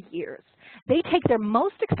you for years. They take their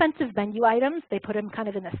most expensive menu items, they put them kind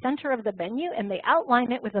of in the center of the menu, and they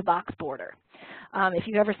outline it with a box border. If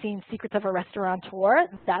you've ever seen Secrets of a Restaurateur,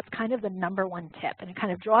 that's kind of the #1 tip, and it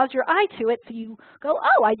kind of draws your eye to it, so you go,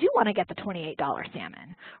 oh, I do want to get the $28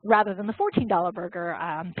 salmon, rather than the $14 burger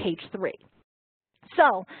on page 3.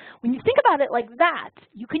 So when you think about it like that,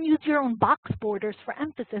 you can use your own box borders for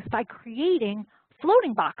emphasis by creating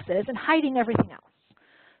floating boxes and hiding everything else.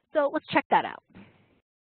 So let's check that out.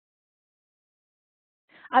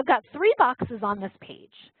 I've got 3 boxes on this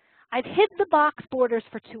page. I've hid the box borders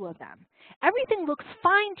for 2 of them. Everything looks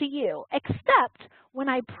fine to you, except when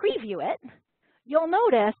I preview it, you'll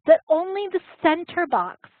notice that only the center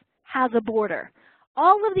box has a border.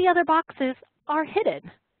 All of the other boxes are hidden,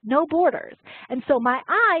 no borders. And so my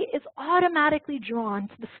eye is automatically drawn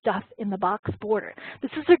to the stuff in the box border.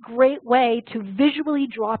 This is a great way to visually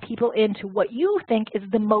draw people into what you think is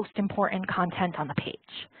the most important content on the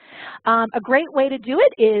page. A great way to do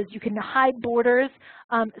it is you can hide borders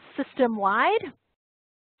system-wide,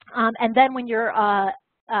 and then when you're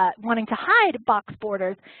wanting to hide box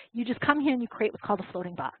borders, you just come here and you create what's called a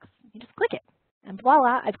floating box. You just click it, and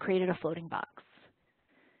voila, I've created a floating box.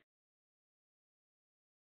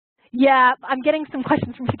 Yeah, I'm getting some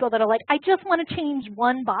questions from people that are like, I just want to change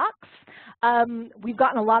one box. We've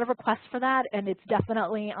gotten a lot of requests for that, and it's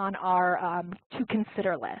definitely on our to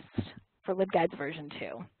consider list for LibGuides version 2.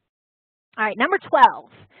 All right, number 12.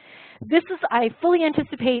 This is, I fully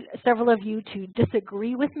anticipate several of you to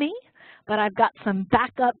disagree with me, but I've got some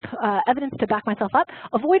backup evidence to back myself up.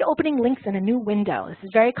 Avoid opening links in a new window. This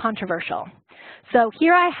is very controversial. So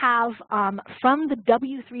here I have from the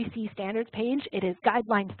W3C standards page, it is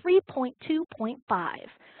guideline 3.2.5.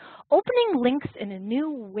 Opening links in a new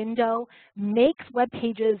window makes web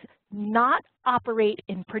pages not operate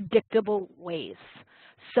in predictable ways.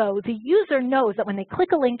 So the user knows that when they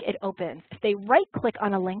click a link, it opens. If they right-click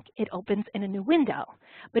on a link, it opens in a new window.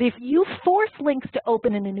 But if you force links to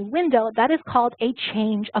open in a new window, that is called a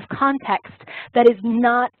change of context that is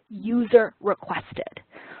not user requested.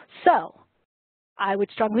 So I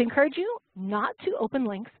would strongly encourage you not to open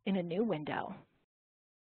links in a new window.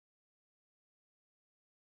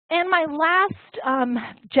 And my last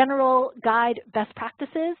general guide best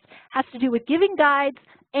practices has to do with giving guides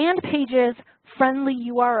and pages friendly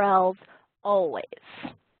URLs always.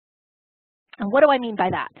 And what do I mean by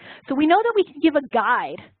that? So we know that we can give a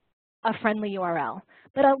guide a friendly URL,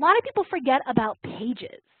 but a lot of people forget about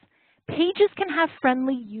pages. Pages can have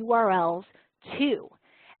friendly URLs too.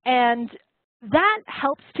 And that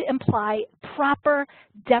helps to imply proper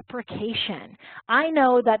deprecation. I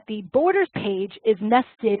know that the borders page is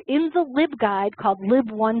nested in the LibGuide called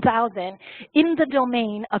lib1000 in the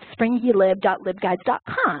domain of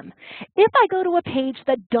springylib.libguides.com. If I go to a page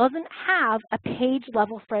that doesn't have a page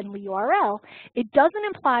level friendly URL, it doesn't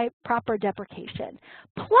imply proper deprecation.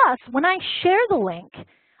 Plus, when I share the link,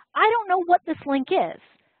 I don't know what this link is.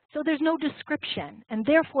 So there's no description, and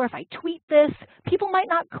therefore if I tweet this, people might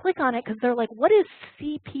not click on it because they're like, what is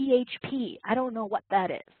CPHP? I don't know what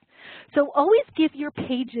that is. So always give your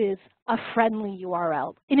pages a friendly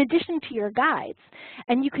URL in addition to your guides.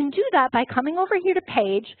 And you can do that by coming over here to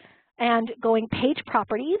page and going page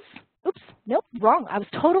properties. Oops, nope, wrong. I was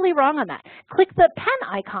totally wrong on that. Click the pen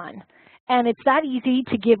icon, and it's that easy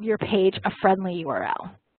to give your page a friendly URL.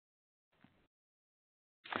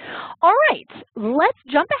 All right, let's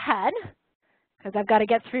jump ahead, because I've got to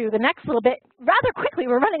get through the next little bit rather quickly.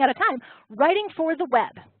 We're running out of time. Writing for the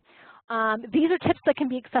web. These are tips that can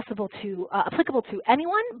be accessible to, applicable to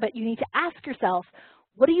anyone, but you need to ask yourself,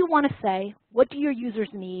 what do you want to say? What do your users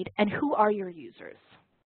need? And who are your users?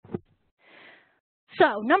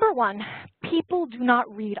 So, number one, people do not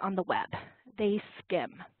read on the web. They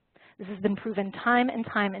skim. This has been proven time and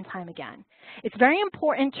time and time again. It's very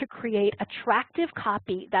important to create attractive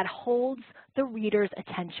copy that holds the reader's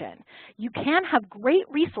attention. You can have great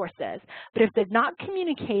resources, but if they're not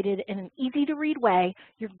communicated in an easy-to-read way,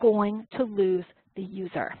 you're going to lose the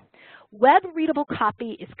user. Web-readable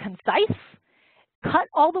copy is concise. Cut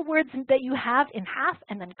all the words that you have in half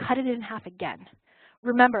and then cut it in half again.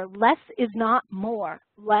 Remember, less is not more,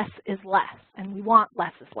 less is less, and we want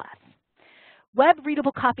less is less.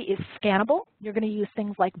 Web-readable copy is scannable. You're going to use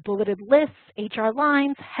things like bulleted lists, HR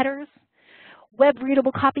lines, headers.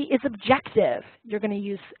 Web-readable copy is objective. You're going to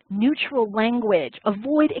use neutral language.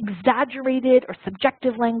 Avoid exaggerated or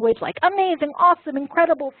subjective language like amazing, awesome,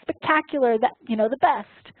 incredible, spectacular, that, you know, the best.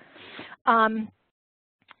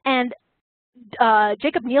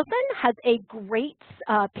 Jacob Nielsen has a great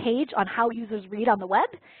page on how users read on the web,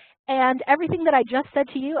 and everything that I just said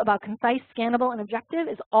to you about concise, scannable, and objective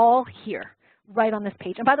is all here, right on this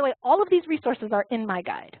page. And by the way, all of these resources are in my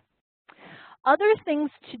guide. Other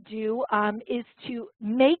things to do is to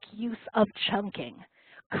make use of chunking.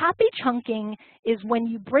 Copy chunking is when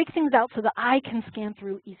you break things out so the eye can scan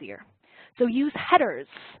through easier. So use headers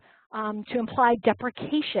to imply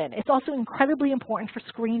deprecation. It's also incredibly important for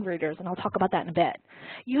screen readers, and I'll talk about that in a bit.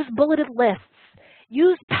 Use bulleted lists.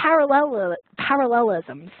 Use parallelisms,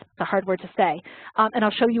 it's a hard word to say, and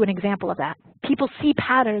I'll show you an example of that. People see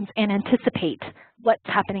patterns and anticipate what's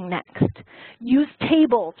happening next. Use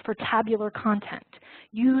tables for tabular content.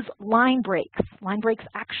 Use line breaks. Line breaks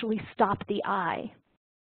actually stop the eye.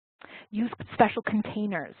 Use special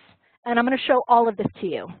containers. And I'm going to show all of this to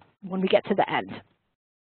you when we get to the end.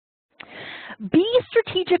 Be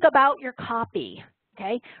strategic about your copy.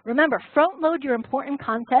 Okay? Remember, front load your important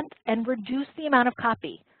content and reduce the amount of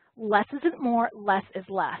copy. Less isn't more, less is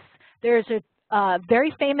less. There's a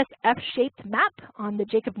very famous F-shaped map on the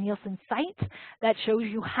Jacob Nielsen site that shows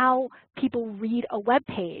you how people read a web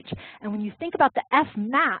page. And when you think about the F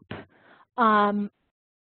map,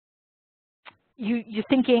 you're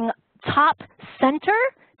thinking top center,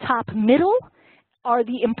 top middle are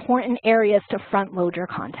the important areas to front load your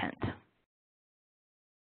content.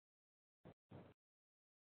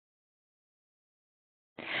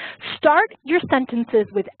 Start your sentences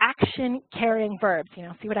with action-carrying verbs. You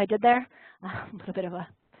know, see what I did there? A little bit of a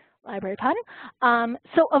library pun.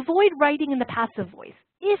 So avoid writing in the passive voice.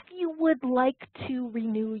 If you would like to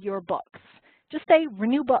renew your books, just say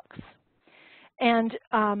renew books. And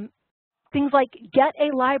things like get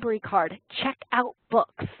a library card, check out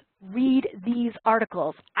books, read these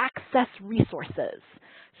articles, access resources.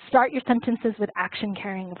 Start your sentences with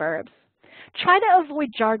action-carrying verbs. Try to avoid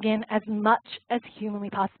jargon as much as humanly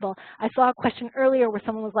possible. I saw a question earlier where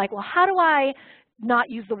someone was like, well, how do I not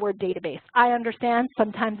use the word database? I understand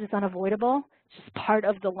sometimes it's unavoidable. It's just part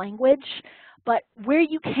of the language. But where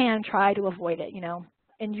you can, try to avoid it, you know.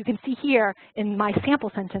 And you can see here in my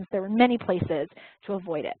sample sentence, there were many places to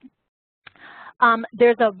avoid it.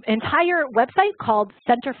 There's an entire website called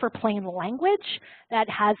Center for Plain Language that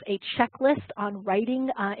has a checklist on writing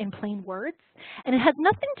in plain words. And it has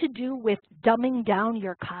nothing to do with dumbing down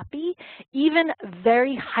your copy. Even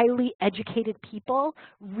very highly educated people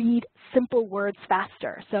read simple words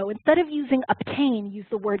faster. So instead of using obtain, use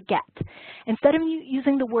the word get. Instead of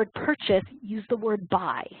using the word purchase, use the word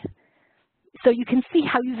buy. So you can see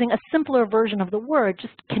how using a simpler version of the word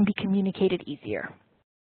just can be communicated easier.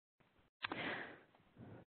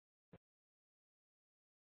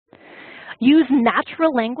 Use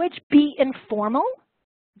natural language, be informal.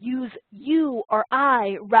 Use you or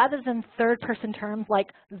I rather than third-person terms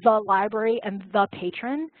like the library and the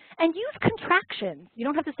patron. And use contractions. You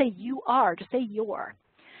don't have to say you are, just say your.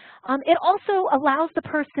 It also allows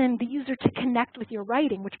the user to connect with your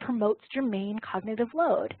writing, which promotes germane cognitive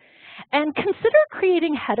load. And consider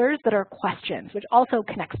creating headers that are questions, which also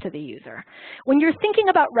connects to the user. When you're thinking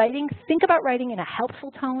about writing, think about writing in a helpful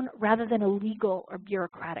tone rather than a legal or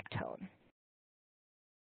bureaucratic tone.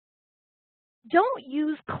 Don't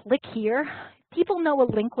use click here. people know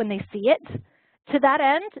a link when they see it. To that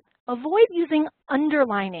end, avoid using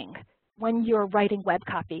underlining when you're writing web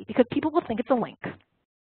copy because people will think it's a link.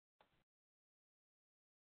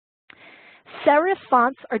 Serif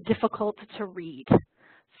fonts are difficult to read.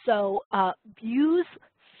 So use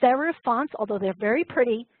serif fonts, although they're very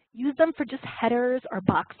pretty, use them for just headers or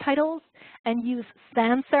box titles, and use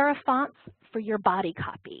sans serif fonts for your body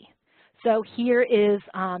copy. So here is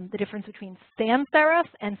the difference between sans serif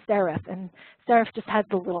and serif just has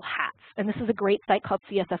the little hats. And this is a great site called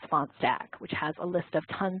CSS Font Stack, which has a list of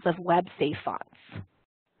tons of web safe fonts.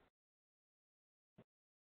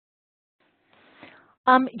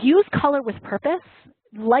 Use color with purpose.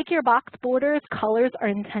 Like your box borders, colors are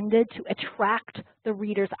intended to attract the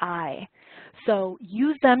reader's eye. So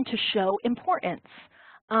use them to show importance.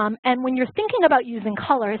 And when you're thinking about using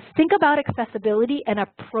colors, think about accessibility and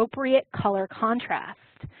appropriate color contrast.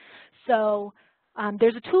 So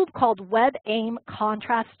there's a tool called WebAIM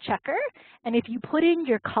Contrast Checker, and if you put in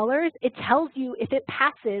your colors, it tells you if it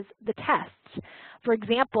passes the test. For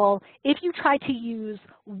example, if you try to use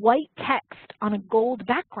white text on a gold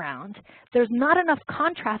background, there's not enough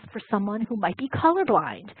contrast for someone who might be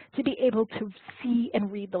colorblind to be able to see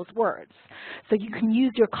and read those words. So you can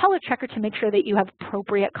use your color checker to make sure that you have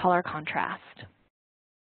appropriate color contrast.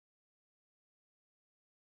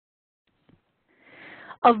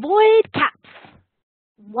 Avoid caps.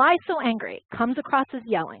 Why so angry? Comes across as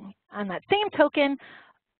yelling. On that same token,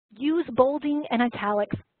 use bolding and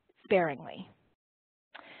italics sparingly.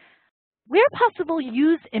 Where possible,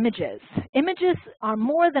 use images. Images are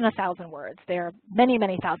more than 1,000 words. They are many,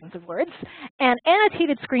 many thousands of words. And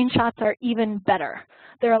annotated screenshots are even better.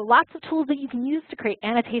 There are lots of tools that you can use to create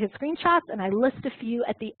annotated screenshots, and I list a few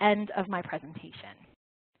at the end of my presentation.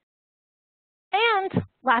 And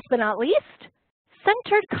last but not least,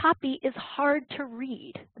 centered copy is hard to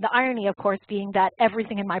read. The irony, of course, being that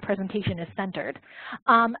everything in my presentation is centered.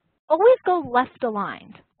 Always go left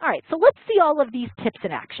aligned. All right, so let's see all of these tips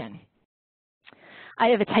in action. I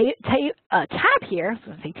have a tab here,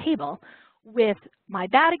 so I say table, with my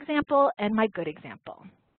bad example and my good example.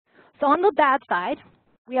 So on the bad side,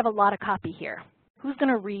 we have a lot of copy here. Who's going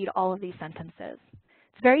to read all of these sentences?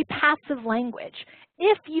 It's very passive language.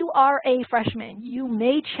 If you are a freshman, you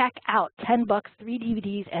may check out 10 books, 3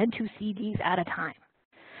 DVDs, and 2 CDs at a time.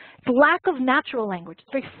 It's lack of natural language.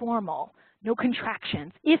 It's very formal. No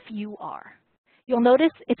contractions, if you are. You'll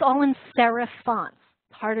notice it's all in serif fonts.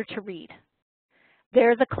 It's harder to read.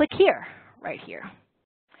 There's a click here, right here.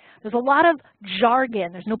 There's a lot of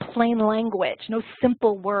jargon. There's no plain language, no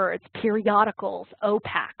simple words, periodicals,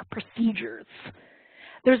 OPAC, procedures.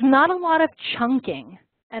 There's not a lot of chunking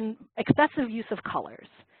and excessive use of colors.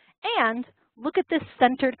 And look at this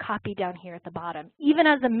centered copy down here at the bottom. Even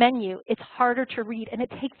as a menu, it's harder to read, and it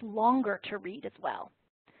takes longer to read as well.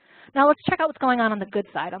 Now let's check out what's going on the good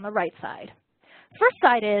side, on the right side. First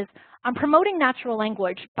side is I'm promoting natural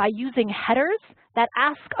language by using headers that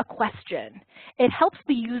ask a question. It helps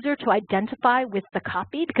the user to identify with the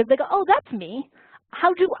copy because they go, oh, that's me.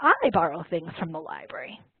 How do I borrow things from the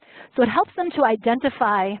library? So it helps them to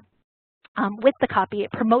identify with the copy.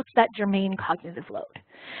 It promotes that germane cognitive load.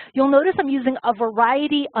 You'll notice I'm using a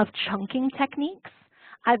variety of chunking techniques.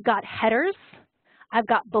 I've got headers. I've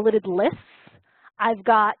got bulleted lists. I've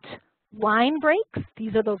got line breaks.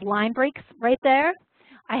 These are those line breaks right there.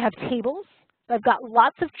 I have tables. I've got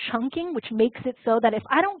lots of chunking, which makes it so that if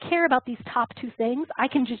I don't care about these top 2 things, I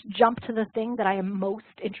can just jump to the thing that I am most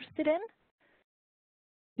interested in.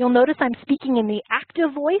 You'll notice I'm speaking in the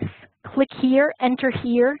active voice. Click here, enter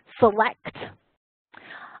here, select.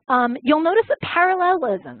 You'll notice the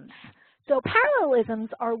parallelisms. So parallelisms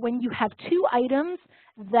are when you have 2 items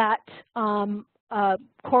that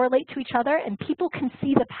correlate to each other, and people can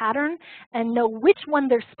see the pattern and know which one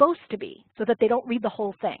they're supposed to be so that they don't read the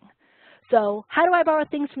whole thing. So how do I borrow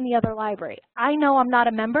things from the other library? I know I'm not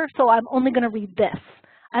a member, so I'm only going to read this.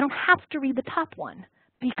 I don't have to read the top one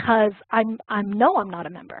because I know I'm not a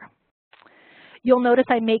member. You'll notice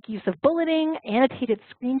I make use of bulleting, annotated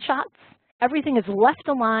screenshots. Everything is left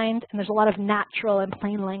aligned, and there's a lot of natural and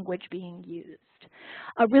plain language being used.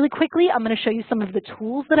 Really quickly, I'm going to show you some of the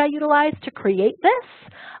tools that I utilize to create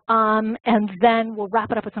this, and then we'll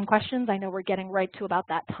wrap it up with some questions. I know we're getting right to about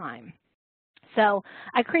that time. So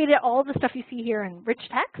I created all the stuff you see here in rich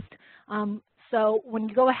text. So when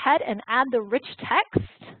you go ahead and add the rich text,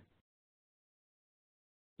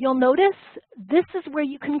 you'll notice this is where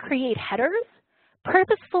you can create headers.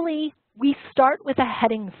 Purposefully, we start with a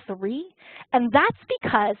heading 3, and that's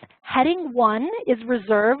because heading 1 is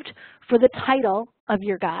reserved for the title of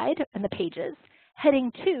your guide and the pages.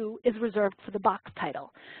 heading 2 is reserved for the box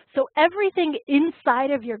title. So everything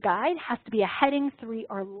inside of your guide has to be a heading 3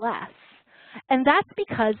 or less. And that's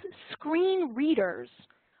because screen readers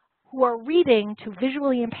who are reading to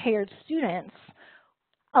visually impaired students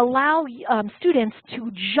allow students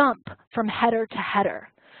to jump from header to header.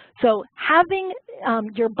 So having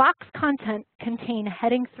your box content contain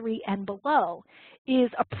heading 3 and below is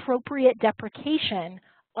appropriate deprecation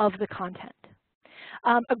of the content.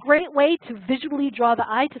 A great way to visually draw the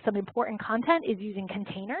eye to some important content is using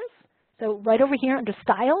containers. So right over here under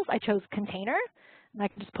styles, I chose container, and I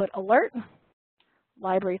can just put alert,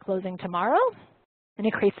 library closing tomorrow, and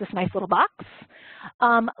it creates this nice little box.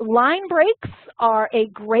 Line breaks are a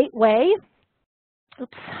great way,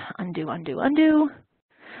 oops, undo,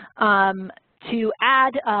 to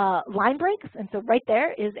add line breaks. And so right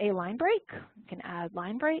there is a line break. You can add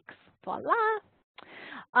line breaks, voila.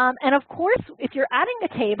 And of course, if you're adding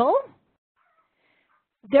a table,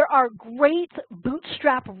 there are great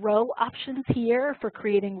bootstrap row options here for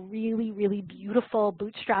creating really, really beautiful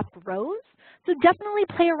bootstrapped rows. So definitely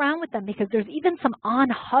play around with them because there's even some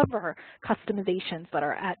on-hover customizations that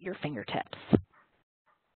are at your fingertips.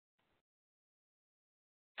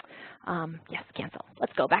 Yes, cancel.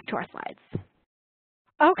 Let's go back to our slides.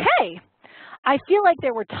 Okay, I feel like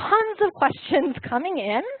there were tons of questions coming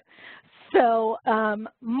in. So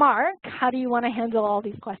Mark, how do you want to handle all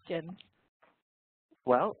these questions?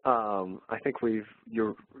 Well, I think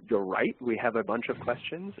you're right. We have a bunch of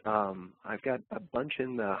questions. I've got a bunch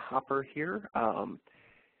in the hopper here.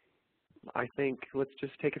 I think let's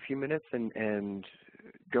just take a few minutes and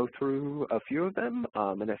go through a few of them.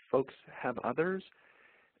 And if folks have others,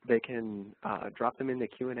 they can drop them in the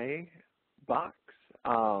Q&A box.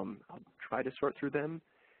 I'll try to sort through them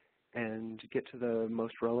and get to the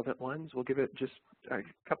most relevant ones. We'll give it just a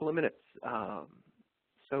couple of minutes.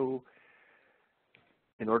 So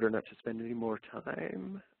in order not to spend any more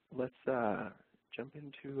time, let's jump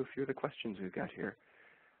into a few of the questions we've got here.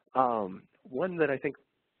 One that I think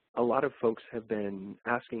a lot of folks have been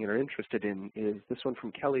asking and are interested in is this one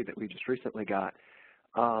from Kelly that we just recently got.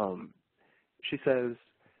 She says,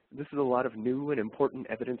 this is a lot of new and important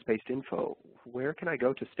evidence-based info. Where can I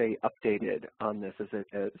go to stay updated on this as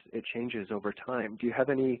it changes over time? Do you have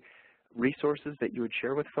any resources that you would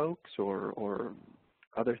share with folks or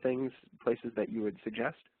other things, places that you would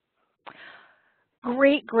suggest?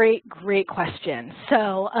 Great question.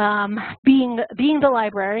 So being the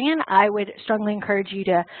librarian, I would strongly encourage you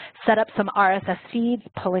to set up some RSS feeds,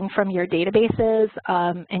 pulling from your databases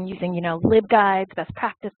and using, LibGuides, best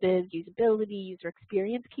practices, usability, user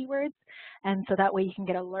experience keywords. And so that way you can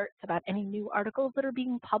get alerts about any new articles that are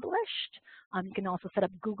being published. You can also set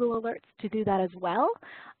up Google alerts to do that as well.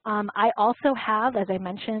 I also have, as I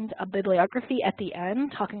mentioned, a bibliography at the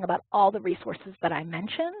end talking about all the resources that I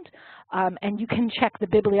mentioned. And you can check the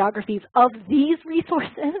bibliographies of these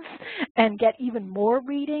resources and get even more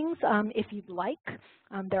readings if you'd like.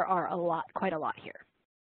 There are quite a lot here.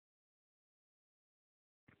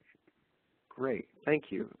 Great, thank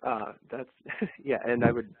you. That's yeah, and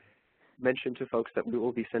I would mention to folks that we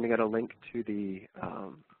will be sending out a link to the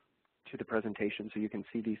presentation so you can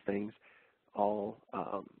see these things all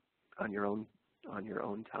on your own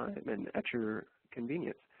time and at your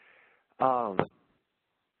convenience.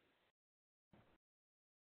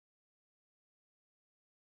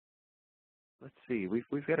 Let's see,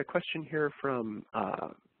 we've got a question here from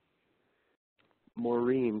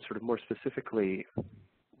Maureen, sort of more specifically,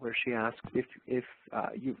 where she asks if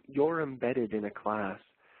you're embedded in a class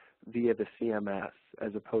via the CMS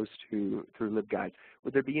as opposed to through LibGuides,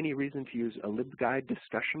 would there be any reason to use a LibGuide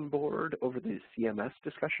discussion board over the CMS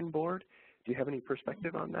discussion board? Do you have any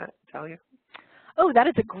perspective on that, Talia? Oh, that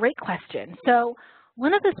is a great question. So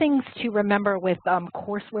one of the things to remember with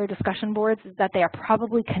courseware discussion boards is that they are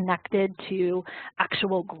probably connected to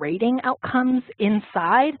actual grading outcomes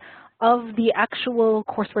inside of the actual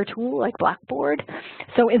courseware tool like Blackboard.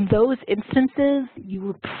 So in those instances, you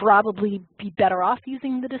would probably be better off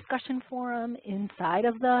using the discussion forum inside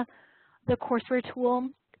of the courseware tool.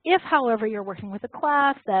 If, however, you're working with a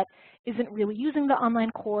class that isn't really using the online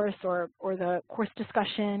course or the course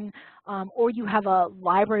discussion, or you have a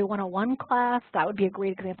Library 101 class, that would be a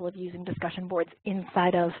great example of using discussion boards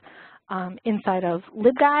inside of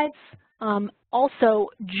LibGuides. Also,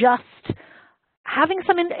 just having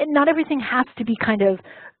some, not everything has to be kind of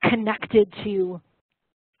connected to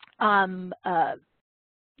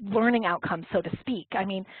learning outcomes, so to speak. I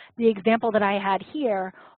mean, the example that I had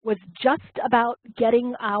here was just about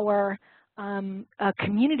getting our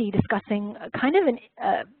community discussing kind of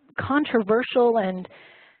a controversial and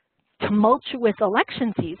tumultuous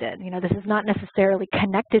election season. You know, this is not necessarily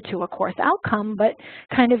connected to a course outcome, but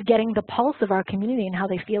kind of getting the pulse of our community and how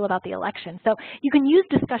they feel about the election. So you can use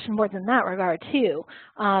discussion boards in that regard too,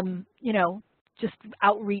 you know, just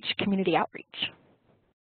outreach, community outreach.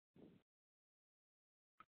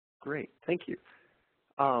 Great, thank you.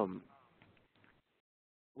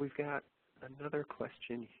 We've got another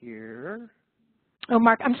question here. Oh,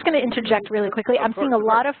 Mark, I'm just going to interject really quickly. I'm seeing a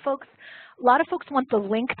lot of folks want the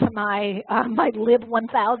link to my my Lib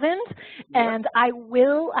 1000, and I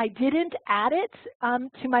didn't add it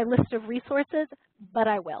to my list of resources, but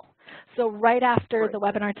I will. So right after the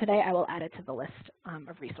webinar today, I will add it to the list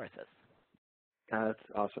of resources. That's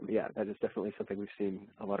awesome. Yeah, that is definitely something we've seen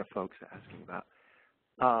a lot of folks asking about.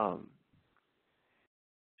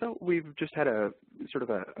 So we've just had a sort of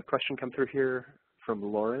a question come through here from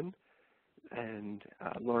Lauren, and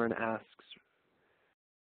Lauren asks,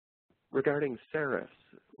 regarding serifs,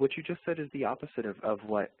 what you just said is the opposite of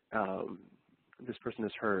what this person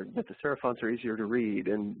has heard, that the serif fonts are easier to read,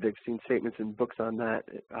 and they've seen statements in books on that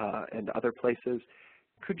and other places.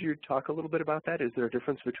 Could you talk a little bit about that? Is there a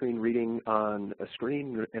difference between reading on a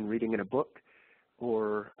screen and reading in a book,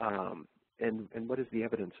 or and what is the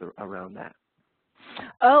evidence around that?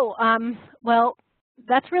 Oh, well,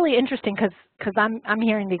 that's really interesting because I'm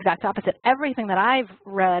hearing the exact opposite. Everything that I've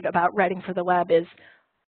read about writing for the web is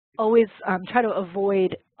always try to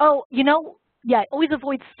avoid, always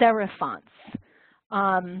avoid serif fonts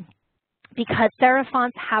because serif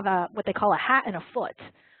fonts have what they call a hat and a foot.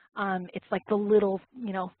 It's like the little,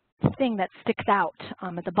 thing that sticks out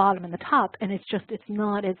at the bottom and the top, and it's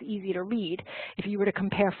not as easy to read. If you were to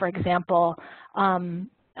compare, for example,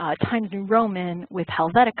 Times New Roman with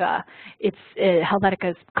Helvetica,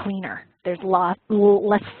 Helvetica is cleaner. There's less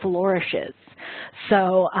flourishes,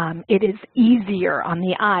 so it is easier on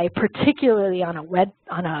the eye, particularly on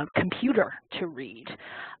a computer, to read.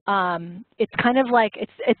 It's kind of like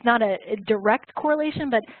it's not a direct correlation,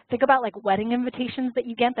 but think about like wedding invitations that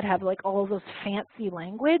you get that have like all of those fancy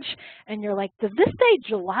language, and you're like, does this say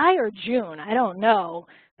July or June? I don't know.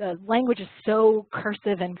 The language is so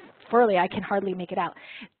cursive and furly, I can hardly make it out.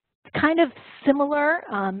 Kind of similar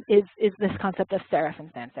is this concept of serif and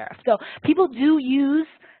sans serif. So people do use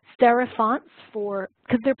serif fonts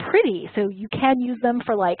because they're pretty, so you can use them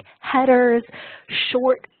for like headers,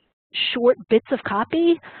 short bits of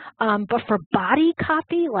copy, but for body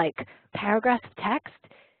copy, like paragraphs of text,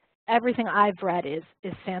 everything I've read is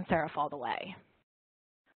sans serif all the way.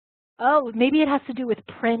 Oh, maybe it has to do with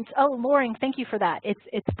print. Oh, Lauren, thank you for that.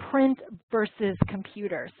 It's print versus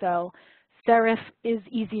computer. So serif is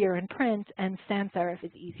easier in print, and sans serif is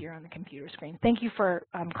easier on the computer screen. Thank you for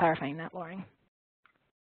clarifying that, Lauren.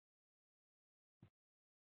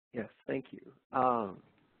 Yes, thank you.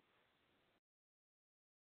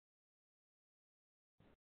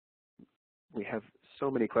 We have so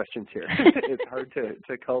many questions here. It's hard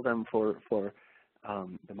to cull them for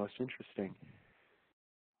the most interesting.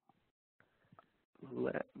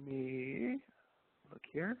 Let me look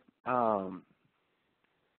here.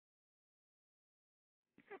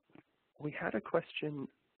 We had a question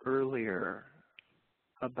earlier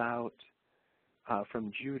about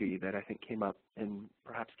from Judy that I think came up and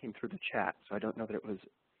perhaps came through the chat, so I don't know that it was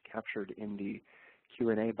captured in the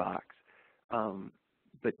Q&A box.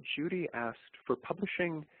 But Judy asked, for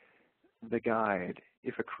publishing the guide,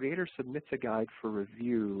 if a creator submits a guide for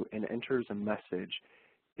review and enters a message,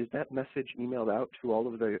 is that message emailed out to all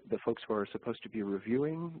of the folks who are supposed to be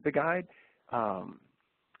reviewing the guide?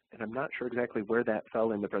 And I'm not sure exactly where that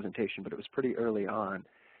fell in the presentation, but it was pretty early on.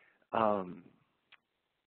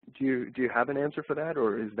 Do you have an answer for that,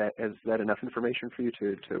 or is that enough information for you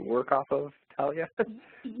to work off of, Talia?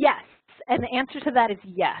 Yes, and the answer to that is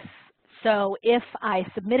yes. So if I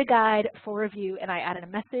submit a guide for review and I added a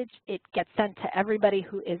message, it gets sent to everybody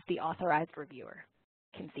who is the authorized reviewer,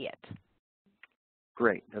 can see it.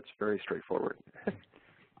 Great, that's very straightforward.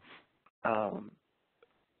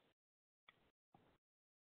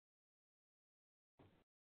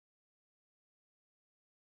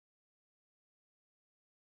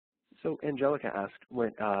 So Angelica asked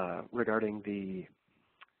regarding the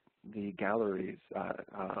galleries,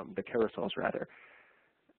 the carousels rather.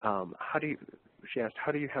 She asked,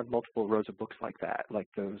 how do you have multiple rows of books like that, like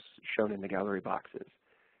those shown in the gallery boxes?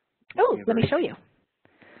 Oh, let me show you.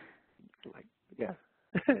 Yeah.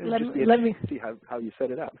 Let me see how you set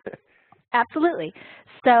it up. Absolutely.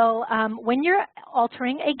 So when you're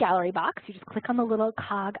altering a gallery box, you just click on the little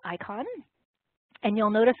cog icon, and you'll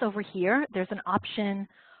notice over here there's an option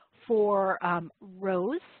for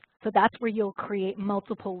rows. So that's where you'll create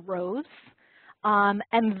multiple rows. And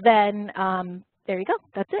then there you go.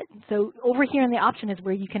 That's it. So over here in the option is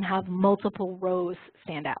where you can have multiple rows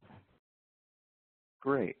stand out.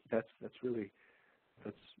 Great. That's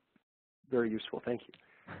very useful. Thank you.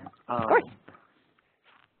 Of course.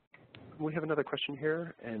 We have another question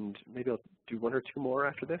here, and maybe I'll do one or two more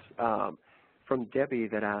after this, from Debbie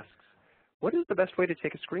that asks, what is the best way to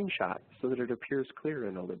take a screenshot so that it appears clear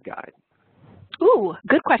in a LibGuide? Ooh,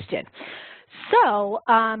 good question. So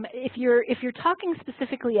if you're talking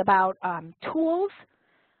specifically about tools,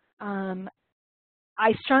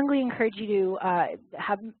 I strongly encourage you to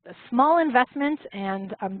have a small investment,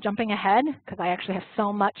 and I'm jumping ahead because I actually have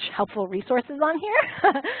so much helpful resources on here,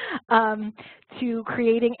 to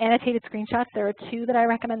creating annotated screenshots. There are two that I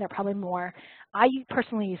recommend. There are probably more. I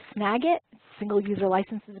personally use Snagit. Single user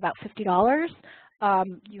license is about $50.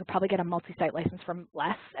 You could probably get a multi-site license for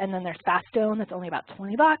less. And then there's Fastone that's only about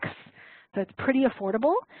 20 bucks. So it's pretty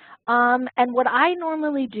affordable. And what I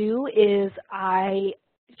normally do is I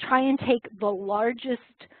try and take the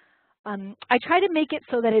largest, I try to make it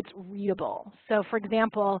so that it's readable. So for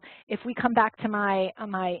example, if we come back to my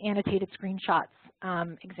annotated screenshots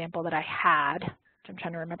example that I had, which I'm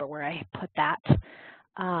trying to remember where I put that.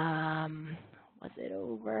 Was it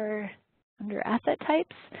over under asset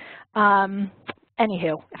types?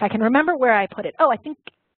 Anywho, if I can remember where I put it. Oh, I think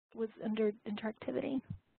it was under interactivity.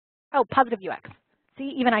 Oh, positive UX.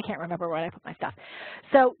 See, even I can't remember where I put my stuff.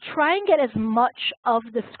 So try and get as much of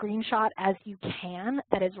the screenshot as you can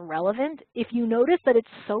that is relevant. If you notice that it's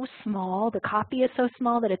so small, the copy is so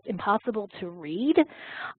small that it's impossible to read,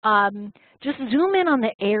 just zoom in on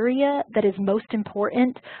the area that is most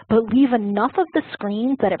important, but leave enough of the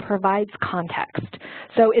screen that it provides context.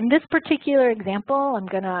 So in this particular example, I'm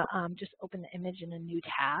going to just open the image in a new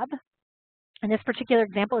tab. In this particular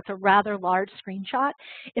example, it's a rather large screenshot.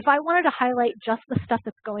 If I wanted to highlight just the stuff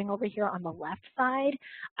that's going over here on the left side,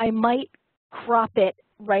 I might crop it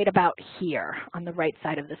right about here on the right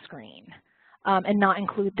side of the screen, and not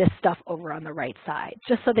include this stuff over on the right side,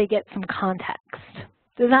 just so they get some context.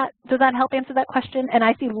 Does that help answer that question? And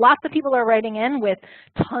I see lots of people are writing in with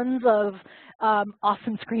tons of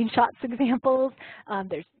awesome screenshots examples.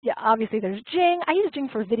 Obviously there's Jing. I use Jing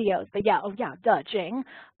for videos, but Jing.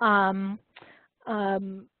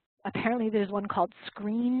 Apparently there's one called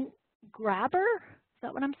Screen Grabber. Is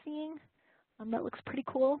that what I'm seeing? That looks pretty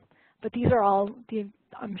cool. But these are all,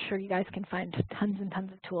 I'm sure you guys can find tons and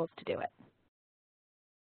tons of tools to do it.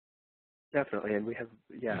 Definitely, and we have,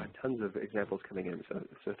 tons of examples coming in,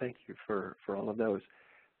 so thank you for all of those.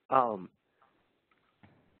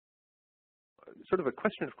 Sort of a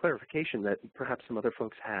question of clarification that perhaps some other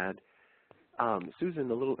folks had. Susan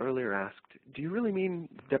a little earlier asked, do you really mean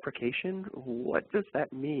deprecation? What does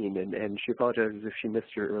that mean? And she apologizes if she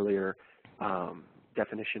missed your earlier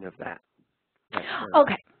definition of that.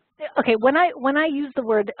 Okay. When I use the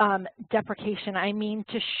word deprecation, I mean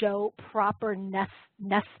to show proper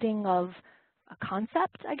nesting of a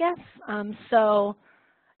concept, I guess. So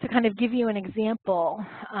to kind of give you an example,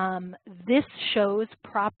 this shows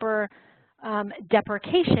proper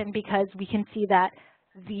deprecation because we can see that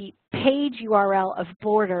the page URL of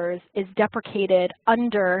Borders is deprecated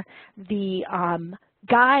under the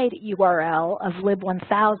guide URL of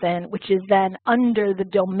lib1000, which is then under the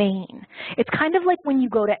domain. It's kind of like when you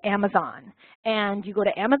go to Amazon and you go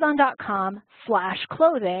to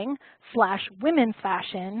amazon.com/clothing/women's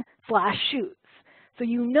fashion/shoes. So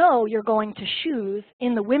you know you're going to shoes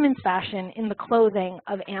in the women's fashion in the clothing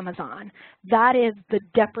of Amazon. That is the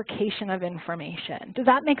deprecation of information. Does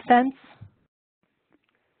that make sense?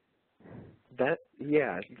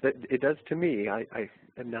 It does to me. I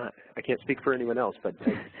can't speak for anyone else, but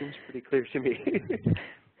it seems pretty clear to me.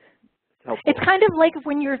 It's kind of like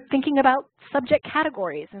when you're thinking about subject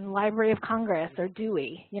categories in Library of Congress or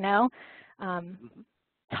Dewey, you know,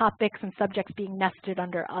 topics and subjects being nested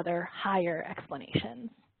under other higher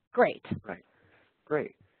explanations. Great. Right.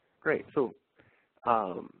 Great. So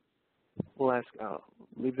we'll ask,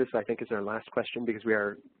 leave this, I think, as our last question because we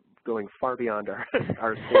are going far beyond our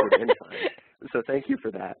stated end time. So thank you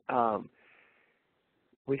for that.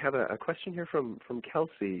 We have a question here from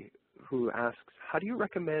Kelsey who asks, how do you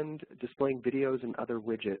recommend displaying videos and other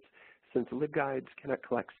widgets since LibGuides cannot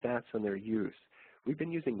collect stats on their use? We've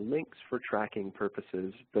been using links for tracking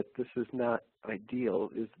purposes, but this is not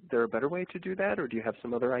ideal. Is there a better way to do that, or do you have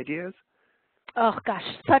some other ideas? Oh, gosh,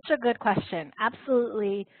 such a good question.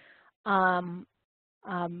 Absolutely.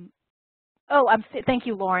 Thank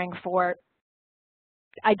you, Loring, for,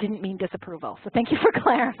 I didn't mean disapproval. So thank you for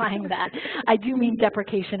clarifying that. I do mean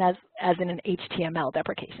deprecation as in an HTML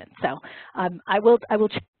deprecation. So I will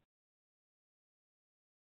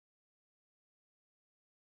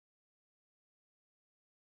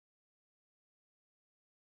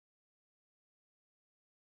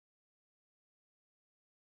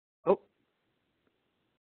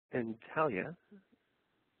And Talia,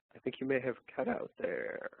 I think you may have cut out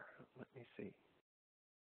there. Let me see.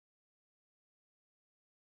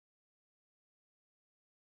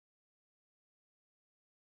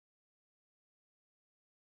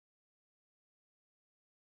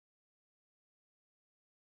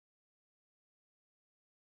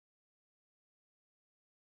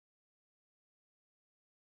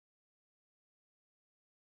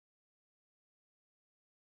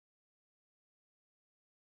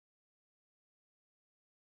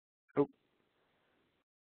 Oh,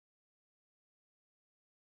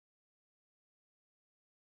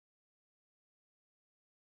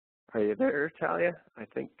 are you there, Talia? I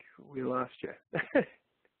think we lost you. I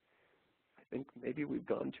think maybe we've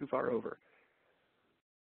gone too far over.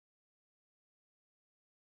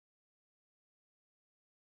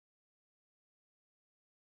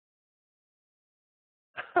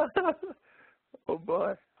 Oh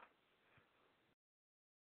boy.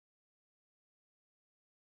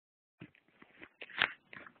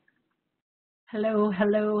 Hello,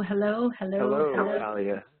 hello, hello, hello, Hello, hello.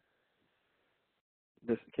 Talia.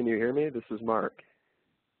 Can you hear me? This is Mark.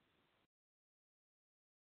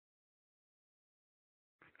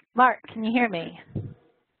 Mark, can you hear me?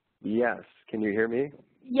 Yes. Can you hear me?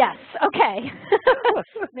 Yes, okay.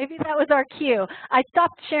 Maybe that was our cue. I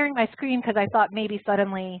stopped sharing my screen because I thought maybe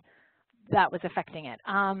suddenly that was affecting it.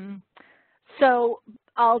 So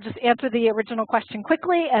I'll just answer the original question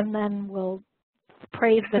quickly, and then we'll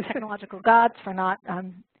praise the technological gods for not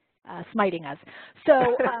smiting us.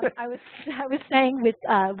 So I was saying with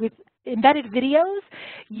embedded videos,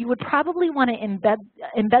 you would probably want to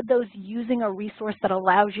embed those using a resource that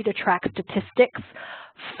allows you to track statistics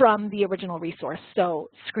from the original resource. So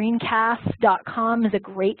screencast.com is a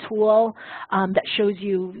great tool that shows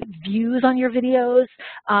you views on your videos.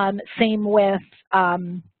 Same with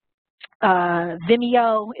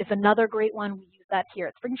Vimeo is another great one. We use that here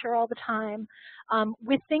at SpringShare all the time.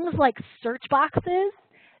 With things like search boxes,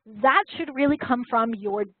 that should really come from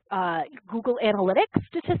your Google Analytics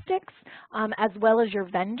statistics, as well as your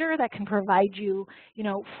vendor that can provide you,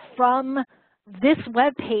 from this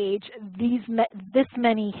web page, this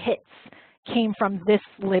many hits came from this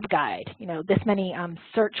LibGuide. This many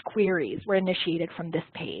search queries were initiated from this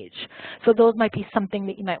page. So those might be something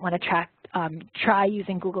that you might want to try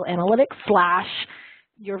using Google Analytics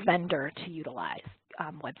 / your vendor to utilize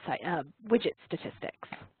website widget statistics.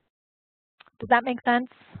 Does that make sense?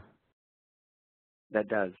 That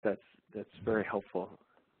does. That's very helpful.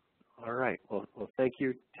 All right. Well, thank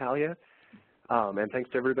you, Talia, and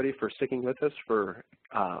thanks to everybody for sticking with us for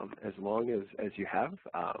as long as you have.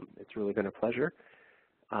 It's really been a pleasure.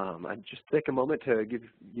 I'd just take a moment to give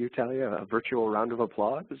you, Talia, a virtual round of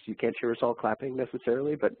applause. You can't hear us all clapping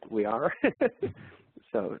necessarily, but we are.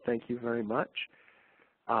 So thank you very much.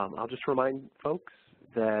 I'll just remind folks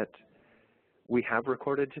that we have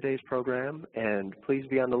recorded today's program, and please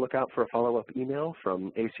be on the lookout for a follow-up email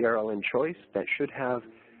from ACRL in Choice that should have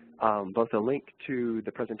both a link to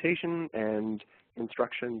the presentation and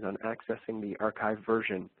instructions on accessing the archived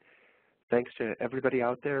version. Thanks to everybody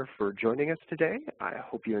out there for joining us today. I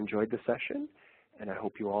hope you enjoyed the session, and I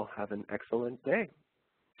hope you all have an excellent day.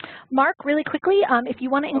 Mark, really quickly, if you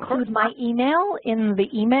want to include my email in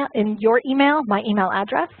your email, my email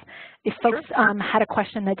address, if folks had a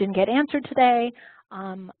question that didn't get answered today,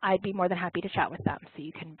 I'd be more than happy to chat with them, so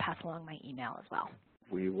you can pass along my email as well.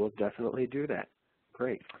 We will definitely do that.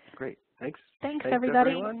 Great, great. Thanks. Thanks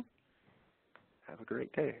everybody. Everyone. Have a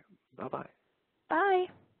great day. Bye-bye. Bye.